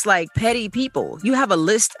aren't just like petty people. You have a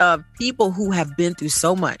list of people who have been through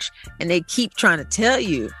so much, and they keep trying to tell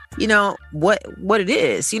you, you know, what it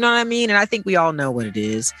is. You know what I mean? And I think we all know what it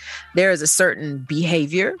is. There is a certain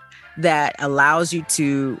behavior that allows you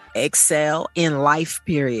to excel in life,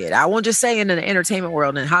 period. I won't just say in the entertainment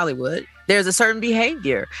world in Hollywood. There's a certain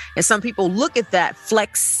behavior. And some people look at that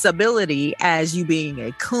flexibility as you being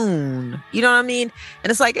a coon. You know what I mean?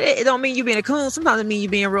 And it's like, it don't mean you being a coon. Sometimes it means you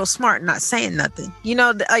being real smart and not saying nothing. You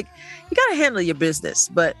know, like, you got to handle your business.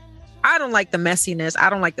 But I don't like the messiness. I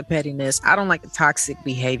don't like the pettiness. I don't like the toxic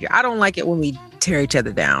behavior. I don't like it when we tear each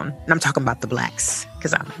other down. And I'm talking about the blacks,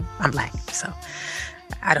 because I'm black. So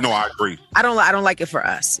I agree. I don't like it for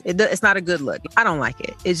us. It's not a good look. I don't like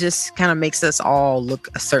it. It just kind of makes us all look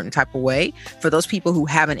a certain type of way for those people who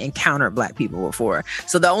haven't encountered black people before.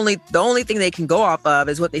 So the only thing they can go off of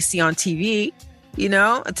is what they see on TV, you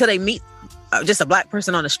know, until they meet just a black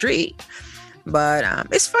person on the street. But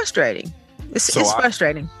it's frustrating. It's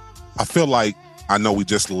frustrating. I feel like, I know we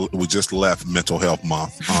just left Mental Health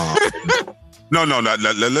Month. No,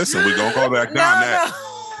 listen, we're gonna go back down that.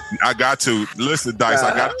 I got to listen, Dice.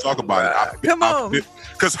 I got to talk about it. Come on,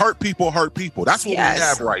 because hurt people. That's what we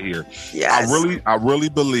have right here. Yes. I really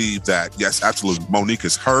believe that. Yes, absolutely. Monique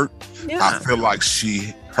is hurt. Yeah. I feel like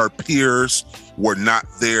her peers were not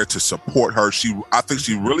there to support her. I think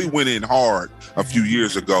she really went in hard a few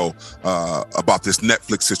years ago about this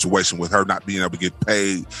Netflix situation with her not being able to get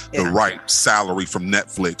paid the right salary from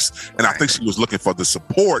Netflix. And I think she was looking for the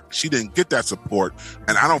support. She didn't get that support.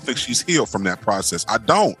 And I don't think she's healed from that process. I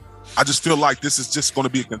don't. I just feel like this is just going to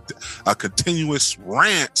be a continuous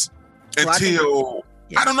rant until...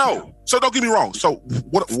 I don't know. So don't get me wrong. So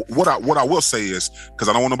what I will say is, because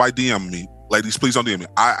I don't want nobody DM me, ladies, please don't DM me.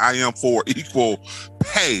 I am for equal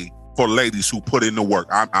pay for ladies who put in the work.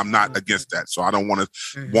 I'm not against that. So I don't want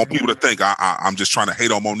people to think I'm just trying to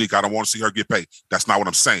hate on Monique. I don't want to see her get paid. That's not what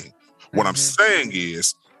I'm saying. What I'm saying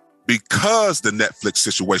is, because the Netflix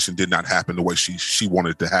situation did not happen the way she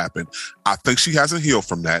wanted it to happen, I think she hasn't healed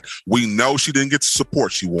from that. We know she didn't get the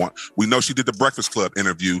support she want. We know she did the Breakfast Club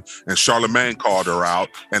interview and Charlamagne called her out.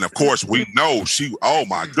 And of course, we know oh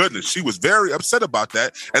my goodness, she was very upset about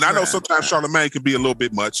that. And I know sometimes Charlamagne can be a little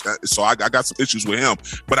bit much. So I got some issues with him.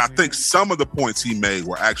 But I think some of the points he made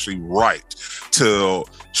were actually right. Till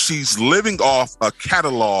she's living off a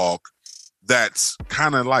catalog that's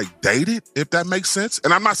kind of like dated, if that makes sense.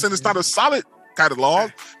 And I'm not saying it's not a solid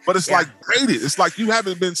catalog, but it's like dated. It's like you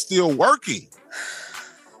haven't been still working.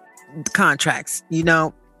 Contracts, you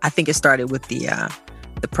know, I think it started with the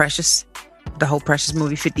Precious, the whole Precious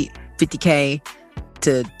movie, 50K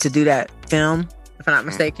to do that film, if I'm not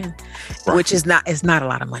mistaken, which is not a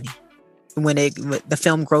lot of money. When the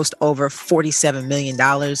film grossed over $47 million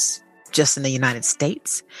just in the United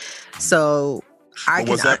States. So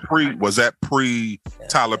was that pre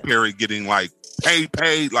Tyler Perry getting like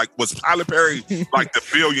paid? Like, was Tyler Perry like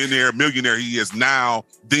the millionaire he is now?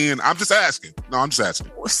 Then I'm just asking.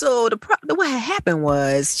 So what had happened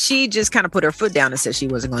was she just kind of put her foot down and said she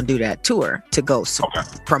wasn't going to do that tour to go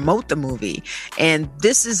promote the movie. And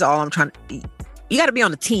this is all I'm trying to. You got to be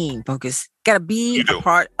on the team, Focus. Got to be a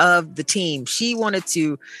part of the team. She wanted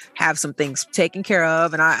to have some things taken care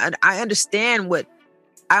of, and I understand what.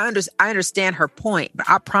 I understand her point, but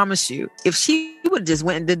I promise you, if she would have just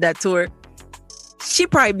went and did that tour, she'd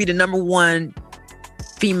probably be the number one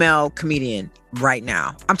female comedian right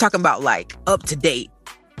now. I'm talking about like up to date.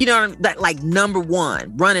 You know what I mean? Like number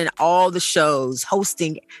one, running all the shows,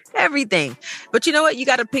 hosting everything. But you know what? You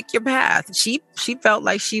got to pick your path. She felt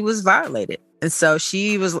like she was violated. And so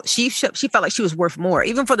she felt like she was worth more.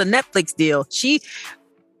 Even for the Netflix deal, she,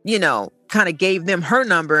 you know, kind of gave them her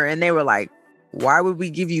number and they were like, why would we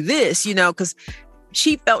give you this? You know, because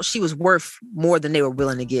she felt she was worth more than they were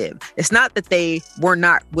willing to give. It's not that they were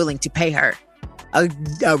not willing to pay her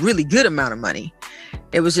a really good amount of money.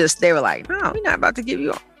 It was just, they were like, no, we're not about to give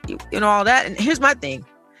you all that. And here's my thing.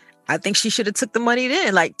 I think she should have took the money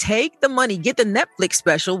then. Like, take the money, get the Netflix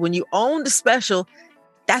special. When you own the special,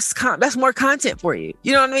 that's more content for you.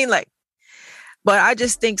 You know what I mean? Like, but I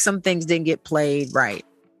just think some things didn't get played right.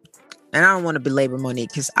 And I don't want to belabor Monique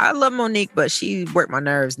because I love Monique, but she worked my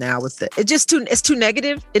nerves now with it's too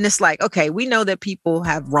negative. And it's like, okay, we know that people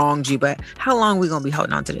have wronged you, but how long are we going to be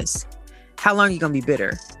holding on to this? How long are you going to be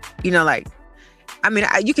bitter? You know, like, I mean,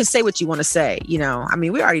 you can say what you want to say, you know. I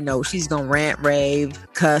mean, we already know she's going to rant, rave,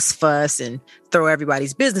 cuss, fuss, and throw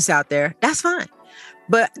everybody's business out there. That's fine.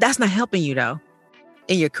 But that's not helping you, though,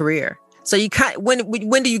 in your career. So you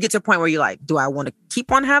when do you get to a point where you're like, do I want to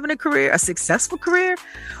keep on having a career, a successful career?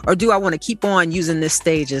 Or do I want to keep on using this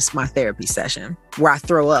stage as my therapy session where I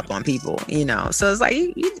throw up on people, you know? So it's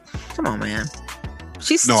like, come on, man.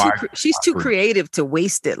 She's too creative to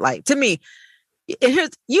waste it. Like, to me,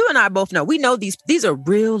 here's, you and I both know, we know these are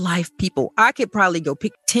real life people. I could probably go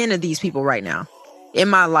pick 10 of these people right now in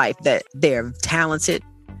my life that they're talented.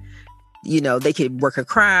 You know, they could work a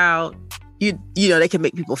crowd. You know, they can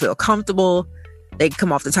make people feel comfortable. They can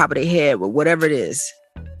come off the top of their head with whatever it is.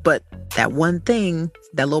 But that one thing,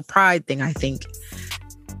 that little pride thing, I think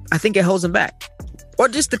it holds them back. Or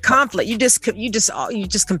just the conflict. You just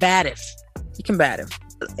combative. You're combative.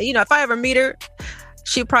 You know, if I ever meet her,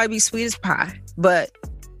 she'll probably be sweet as pie. But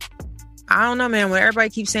I don't know, man. When everybody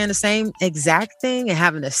keeps saying the same exact thing and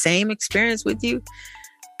having the same experience with you,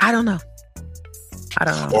 I don't know.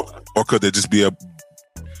 Or could there just be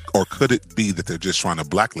or could it be that they're just trying to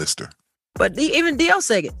blacklist her? But even DL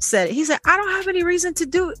said it. He said, I don't have any reason to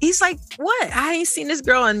do it. He's like, what? I ain't seen this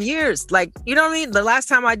girl in years. Like, you know what I mean? The last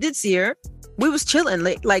time I did see her, we was chilling.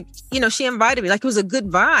 Like, you know, she invited me. Like, it was a good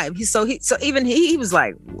vibe. So even he was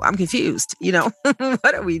like, I'm confused. You know,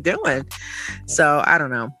 what are we doing? So I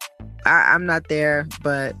don't know. I'm not there,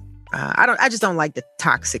 but I just don't like the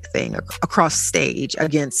toxic thing across stage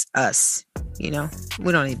against us. You know,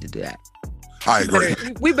 we don't need to do that. I agree.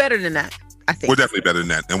 We're better than that, I think. We're definitely better than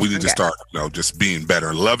that. And we need to start, you know, just being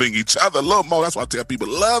better, loving each other a little more. That's why I tell people,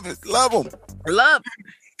 love it. Love them. Love.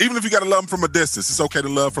 Even if you got to love them from a distance, it's okay to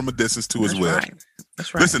love from a distance too as well. Right.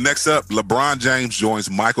 That's right. Listen, next up, LeBron James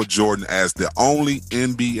joins Michael Jordan as the only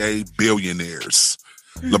NBA billionaires.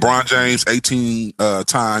 LeBron James,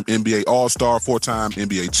 18-time NBA All-Star, 4-time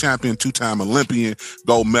NBA champion, 2-time Olympian,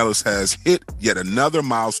 gold medalist, has hit yet another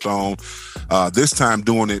milestone, this time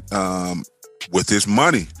doing it with his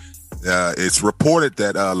money. It's reported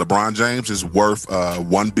that LeBron James is worth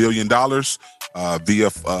 $1 billion via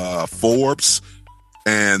Forbes.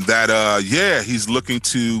 And that, he's looking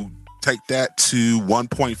to take that to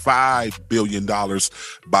 $1.5 billion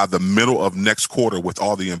by the middle of next quarter with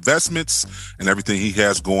all the investments and everything he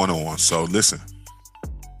has going on. So listen,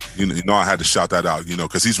 you know, I had to shout that out, you know,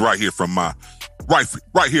 because he's right here from right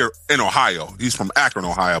here in Ohio. He's from Akron,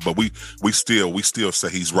 Ohio, but we still say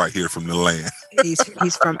he's right here from the land.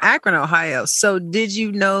 He's from Akron, Ohio. So did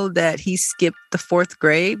you know that he skipped the 4th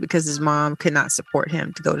grade because his mom could not support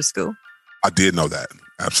him to go to school? I did know that.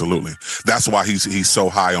 Absolutely. That's why he's so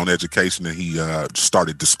high on education, and he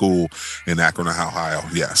started the school in Akron, Ohio.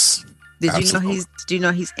 Yes. Did you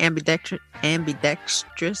know he's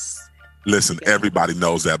ambidextrous? Listen, everybody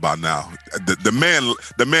knows that by now. The man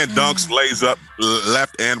dunks, lays up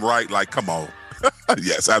left and right. Like, come on.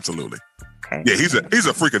 Yes, absolutely. Okay. Yeah, he's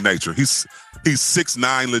a freak of nature. He's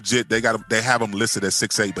 6'9" legit. They have him listed at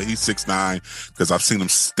 6'8", but he's 6'9" because I've seen him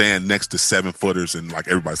stand next to 7-footers, and like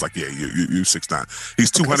everybody's like, yeah, you're 6'9".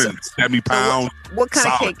 He's 270 pounds. What kind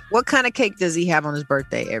of cake? What kind of cake does he have on his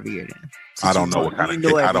birthday every year? Then I don't know what kind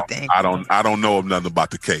of cake. I don't know nothing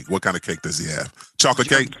about the cake. What kind of cake does he have? Chocolate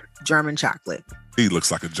cake? German chocolate. He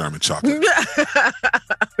looks like a German chocolate.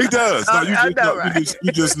 He does. No,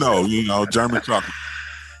 you just know, you know, German chocolate.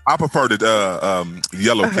 I prefer the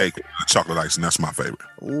yellow cake with chocolate icing. That's my favorite.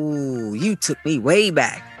 Ooh, you took me way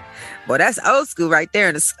back. Well, that's old school right there.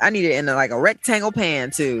 And I need it in like a rectangle pan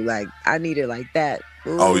too. Like I need it like that.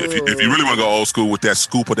 Ooh. Oh, if you really want to go old school with that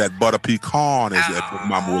scoop of that butter pecan, as Big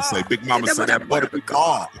Mama would say. Big Mama said that butter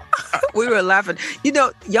pecan. We were laughing. You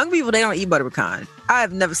know, young people, they don't eat butter pecan. I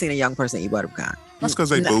have never seen a young person eat butter pecan. That's because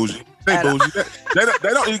they bougie. They bougie. They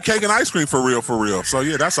don't eat cake and ice cream for real. So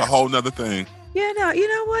yeah, that's a whole nother thing. Yeah, no, you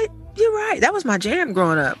know what? You're right. That was my jam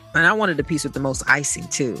growing up. And I wanted the piece with the most icing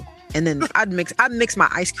too. And then I'd mix my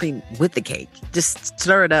ice cream with the cake. Just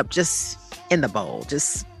stir it up just in the bowl.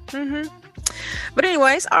 But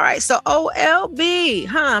anyways, all right. So OLB,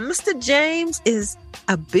 Mr. James is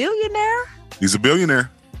a billionaire? He's a billionaire.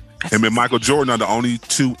 Him and Michael Jordan are the only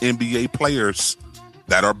two NBA players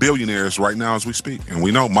that are billionaires right now as we speak. And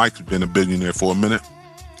we know Mike's been a billionaire for a minute.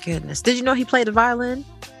 Goodness. Did you know he played the violin?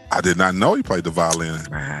 I did not know he played the violin.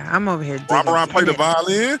 I'm over here. Ron Brown played the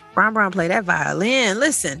violin? Ron Brown played that violin.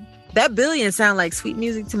 Listen, that billion sound like sweet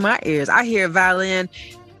music to my ears. I hear violin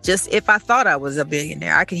just if I thought I was a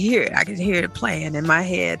billionaire. I could hear it. I could hear it playing in my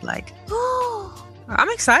head. Like, oh, I'm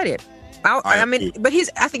excited. I mean, but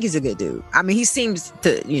I think he's a good dude. I mean, he seems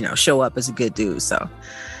to, show up as a good dude. So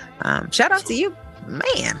shout out to you,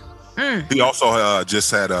 man. He also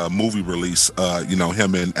just had a movie release.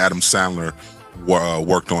 Him and Adam Sandler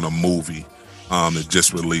worked on a movie that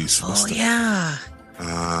just released. Yeah.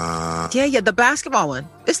 The basketball one.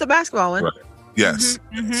 It's the basketball one. Right. Yes.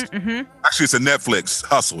 Actually, it's a Netflix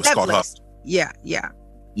Hustle. It's called Hustle. Yeah.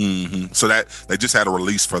 So that they just had a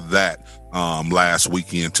release for that last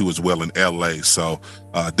weekend too, as well in LA. So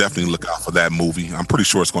definitely look out for that movie. I'm pretty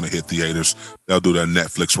sure it's going to hit theaters. They'll do their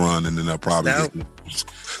Netflix run, and then they'll probably hit.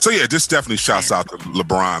 So yeah, just definitely shouts out to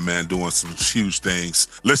LeBron, man, doing some huge things.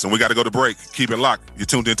 Listen, we got to go to break. Keep it locked. You're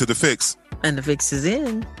tuned into The Fix. And The Fix is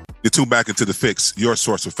in. You're tuned back into The Fix, your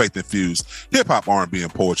source of faith-infused hip-hop, R&B,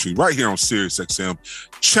 and poetry, right here on Sirius XM,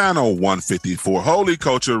 Channel 154, Holy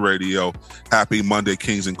Culture Radio. Happy Monday,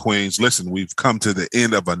 kings and queens. Listen, we've come to the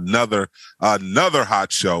end of another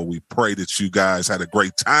hot show. We pray that you guys had a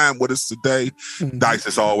great time with us today. Dice,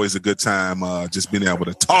 is always a good time just being able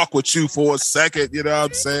to talk with you for a second, you know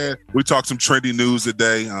what I'm saying? We talked some trendy news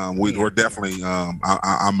today. We're definitely,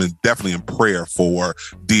 I'm definitely in prayer for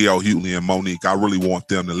D.L. Hughley and Monique. I really want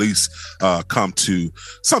them to at least come to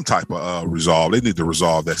some type of resolve. They need to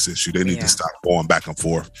resolve this issue. They need to stop going back and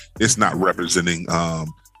forth. It's not representing,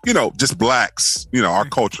 just blacks, our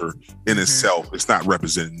culture in itself. It's not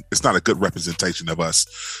a good representation of us.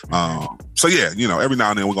 So yeah, every now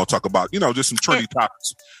and then we're going to talk about, just some trendy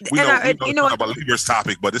topics. We know talk about Lieber's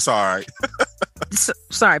topic, but it's all right.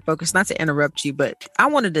 Sorry, Focus, not to interrupt you, but I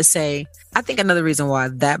wanted to say, I think another reason why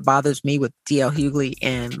that bothers me with D.L. Hughley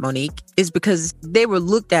and Monique is because they were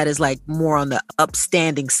looked at as like more on the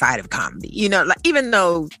upstanding side of comedy. Even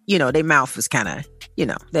though, their mouth was kind of,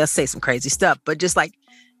 they'll say some crazy stuff, but just like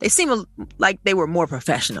they seem like they were more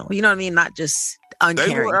professional. You know what I mean? Not just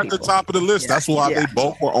uncaring. They were at the top of the list. That's why they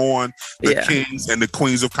both were on the Kings and the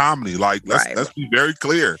Queens of Comedy. Like, let's be very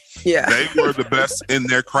clear. Yeah, they were the best in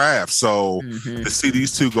their craft. So to see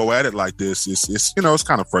these two go at it like this, it's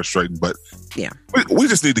kind of frustrating. But we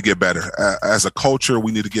just need to get better as a culture.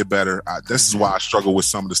 We need to get better. This is why I struggle with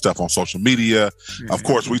some of the stuff on social media. Of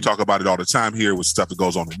course, we talk about it all the time here with stuff that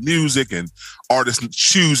goes on in music and artists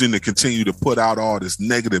choosing to continue to put out all this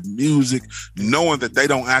negative music, knowing that they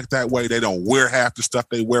don't act that way. They don't wear half the stuff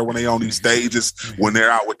they wear when they on these stages, when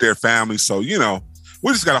they're out with their families. So,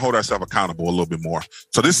 we just got to hold ourselves accountable a little bit more.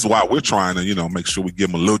 So this is why we're trying to, make sure we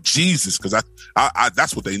give them a little Jesus, because I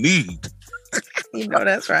that's what they need.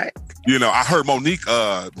 That's right. I heard Monique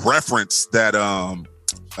reference that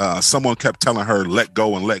someone kept telling her, let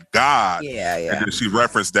go and let God. Yeah. And then she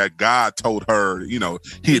referenced that God told her, he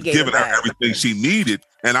had given her everything she needed.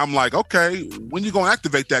 And I'm like, okay, when you going to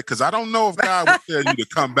activate that? Because I don't know if God would tell you to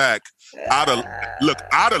come back out of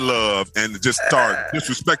love and just start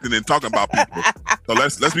disrespecting and talking about people. So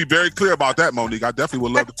let's be very clear about that, Monique. I definitely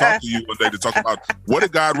would love to talk to you one day to talk about what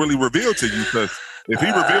did God really reveal to you? Because if he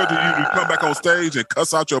revealed to you to come back on stage and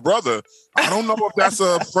cuss out your brother, I don't know if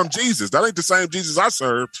that's from Jesus. That ain't the same Jesus I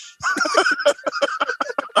serve.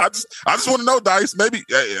 I just want to know, Dice. Maybe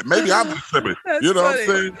I'm just tripping. What I'm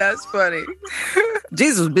saying? That's funny.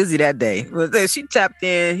 Jesus was busy that day. She tapped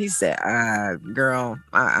in. He said, girl,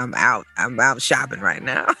 I'm out. I'm out shopping right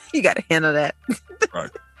now. You got to handle that. Right.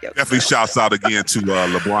 Definitely shouts out again to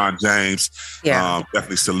LeBron James. Yeah.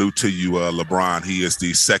 Definitely salute to you, LeBron. He is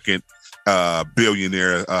the second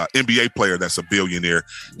billionaire NBA player that's a billionaire.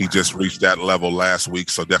 He just reached that level last week.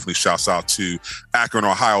 So definitely shouts out to Akron,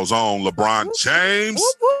 Ohio's own LeBron James.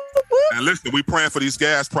 And listen, we praying for these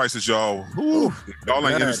gas prices, y'all. Y'all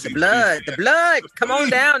ain't the blood. Come on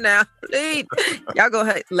down now, please. Y'all go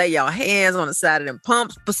ahead, lay y'all hands on the side of them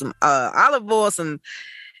pumps. Put some olive oil,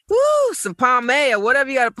 some pomade or whatever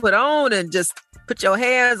you got to put on, and just put your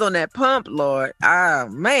hands on that pump, Lord. Oh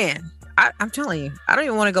man. I'm telling you, I don't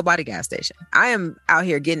even want to go by the gas station. I am out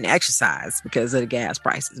here getting exercise because of the gas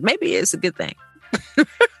prices. Maybe it's a good thing.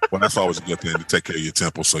 Well, that's always a good thing to take care of your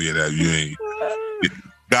temple. So yeah, that you ain't.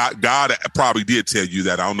 God probably did tell you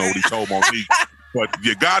that. I don't know what he told Monique, but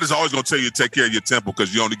God is always going to tell you to take care of your temple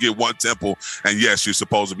because you only get one temple. And yes, you're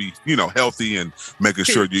supposed to be, healthy and making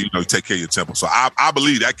sure you take care of your temple. So I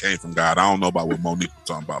believe that came from God. I don't know about what Monique was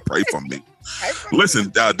talking about. Pray for me. Listen,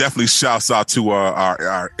 definitely shouts out to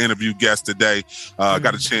our interview guest today.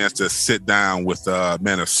 Got a chance to sit down with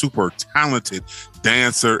a super talented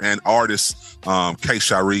dancer and artist,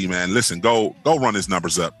 K-Shire, man. Listen, go run his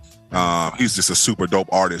numbers up. He's just a super dope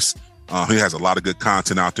artist. He has a lot of good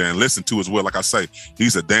content out there, and listen to as well. Like I say,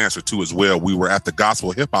 he's a dancer too as well. We were at the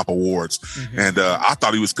Gospel Hip Hop Awards, and I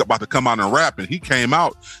thought he was about to come out and rap, and he came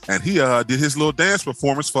out and he did his little dance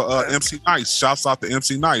performance for MC Nice. Shouts out to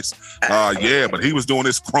MC Nice. Yeah, but he was doing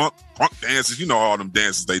his crunk dances. You know all them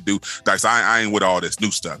dances they do. Dice, I ain't with all this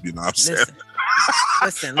new stuff. You know what I'm saying?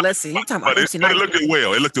 Listen. You talking about MC Nice? But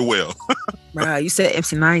it looked well. Bro, you said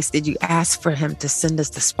MC Nice. Did you ask for him to send us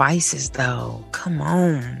the spices though? Come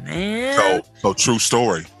on, man. So true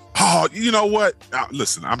story. Oh, you know what? Now,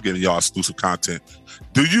 listen, I'm giving y'all exclusive content.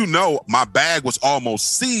 Do you know my bag was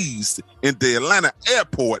almost seized in the Atlanta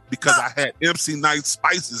airport because I had MC Nice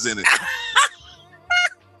spices in it?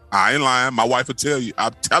 I ain't lying. My wife will tell you.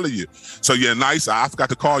 I'm telling you. So yeah, Nice. I forgot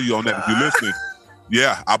to call you on that if you're listening.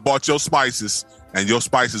 Yeah, I bought your spices, and your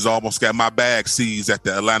spices almost got my bag seized at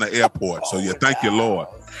the Atlanta airport. So yeah, thank you, Lord.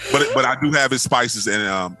 But I do have his spices,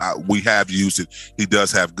 and we have used it. He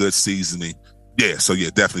does have good seasoning. Yeah, so yeah,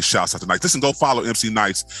 definitely shouts out to Nice. Listen, go follow MC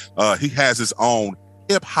Nice. He has his own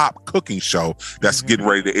hip-hop cooking show that's getting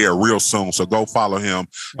ready to air real soon. So go follow him.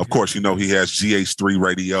 Of course, you know he has GH3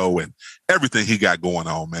 Radio and everything he got going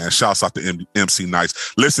on, man. Shouts out to MC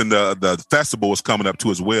Nice. Listen, the festival is coming up too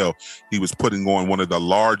as well. He was putting on one of the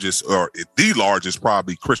largest, or the largest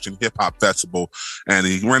probably, Christian hip-hop festival, and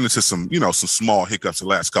he ran into some small hiccups the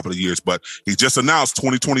last couple of years, but he just announced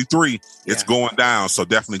 2023 it's going down. So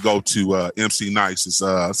definitely go to MC Nice's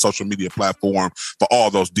social media platform for all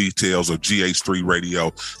those details, of GH3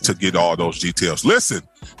 Radio to get all those details. Listen,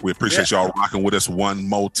 we appreciate y'all rocking with us one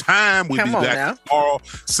more time. We'll be back tomorrow,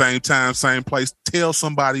 same time, same place. Tell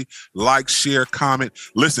somebody, like, share, comment.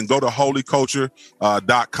 Listen, go to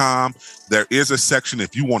holyculture.com. There is a section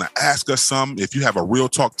if you want to ask us something, if you have a real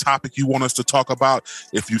talk topic you want us to talk about,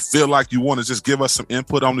 if you feel like you want to just give us some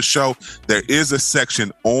input on the show, there is a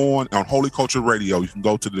section on Holy Culture Radio. You can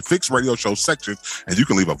go to the Fix Radio Show section and you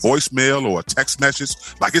can leave a voicemail or a text message.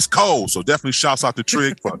 Like, it's cold. So definitely shouts out to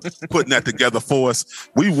Trig for putting that together for us.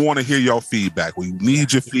 We want to hear your feedback. We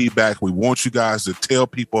need your feedback. We want you guys to tell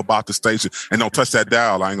people about the station, and don't touch that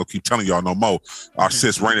dial. I ain't gonna keep telling y'all no more. Our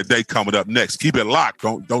sis Rainy Day coming up next. Keep it locked.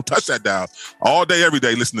 Don't touch that dial. All day, every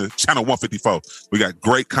day. Listen to channel 154. We got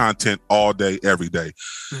great content all day, every day.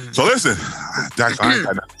 So listen, Dice,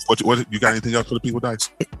 what you got anything else for the people,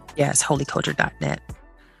 Dice? Yes, holyculture.net.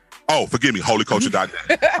 Oh, forgive me,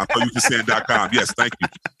 holyculture.net. I'm so used to saying .com. Yes, thank you.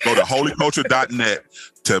 Go to holyculture.net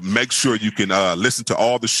to make sure you can listen to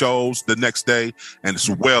all the shows the next day, and as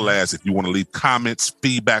well as if you want to leave comments,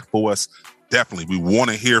 feedback for us, definitely we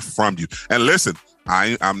want to hear from you. And listen,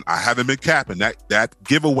 I haven't been capping. That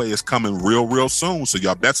giveaway is coming real soon. So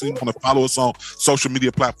y'all definitely want to follow us on social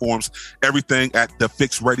media platforms. Everything at The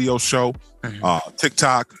Fix Radio Show,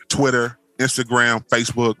 TikTok, Twitter, Instagram,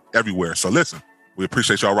 Facebook, everywhere. So listen, we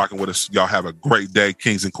appreciate y'all rocking with us. Y'all have a great day,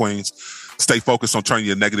 kings and queens. Stay focused on turning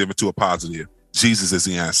your negative into a positive. Jesus is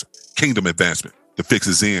the answer. Kingdom advancement. The Fix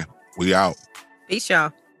is in. We out. Peace,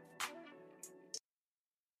 y'all.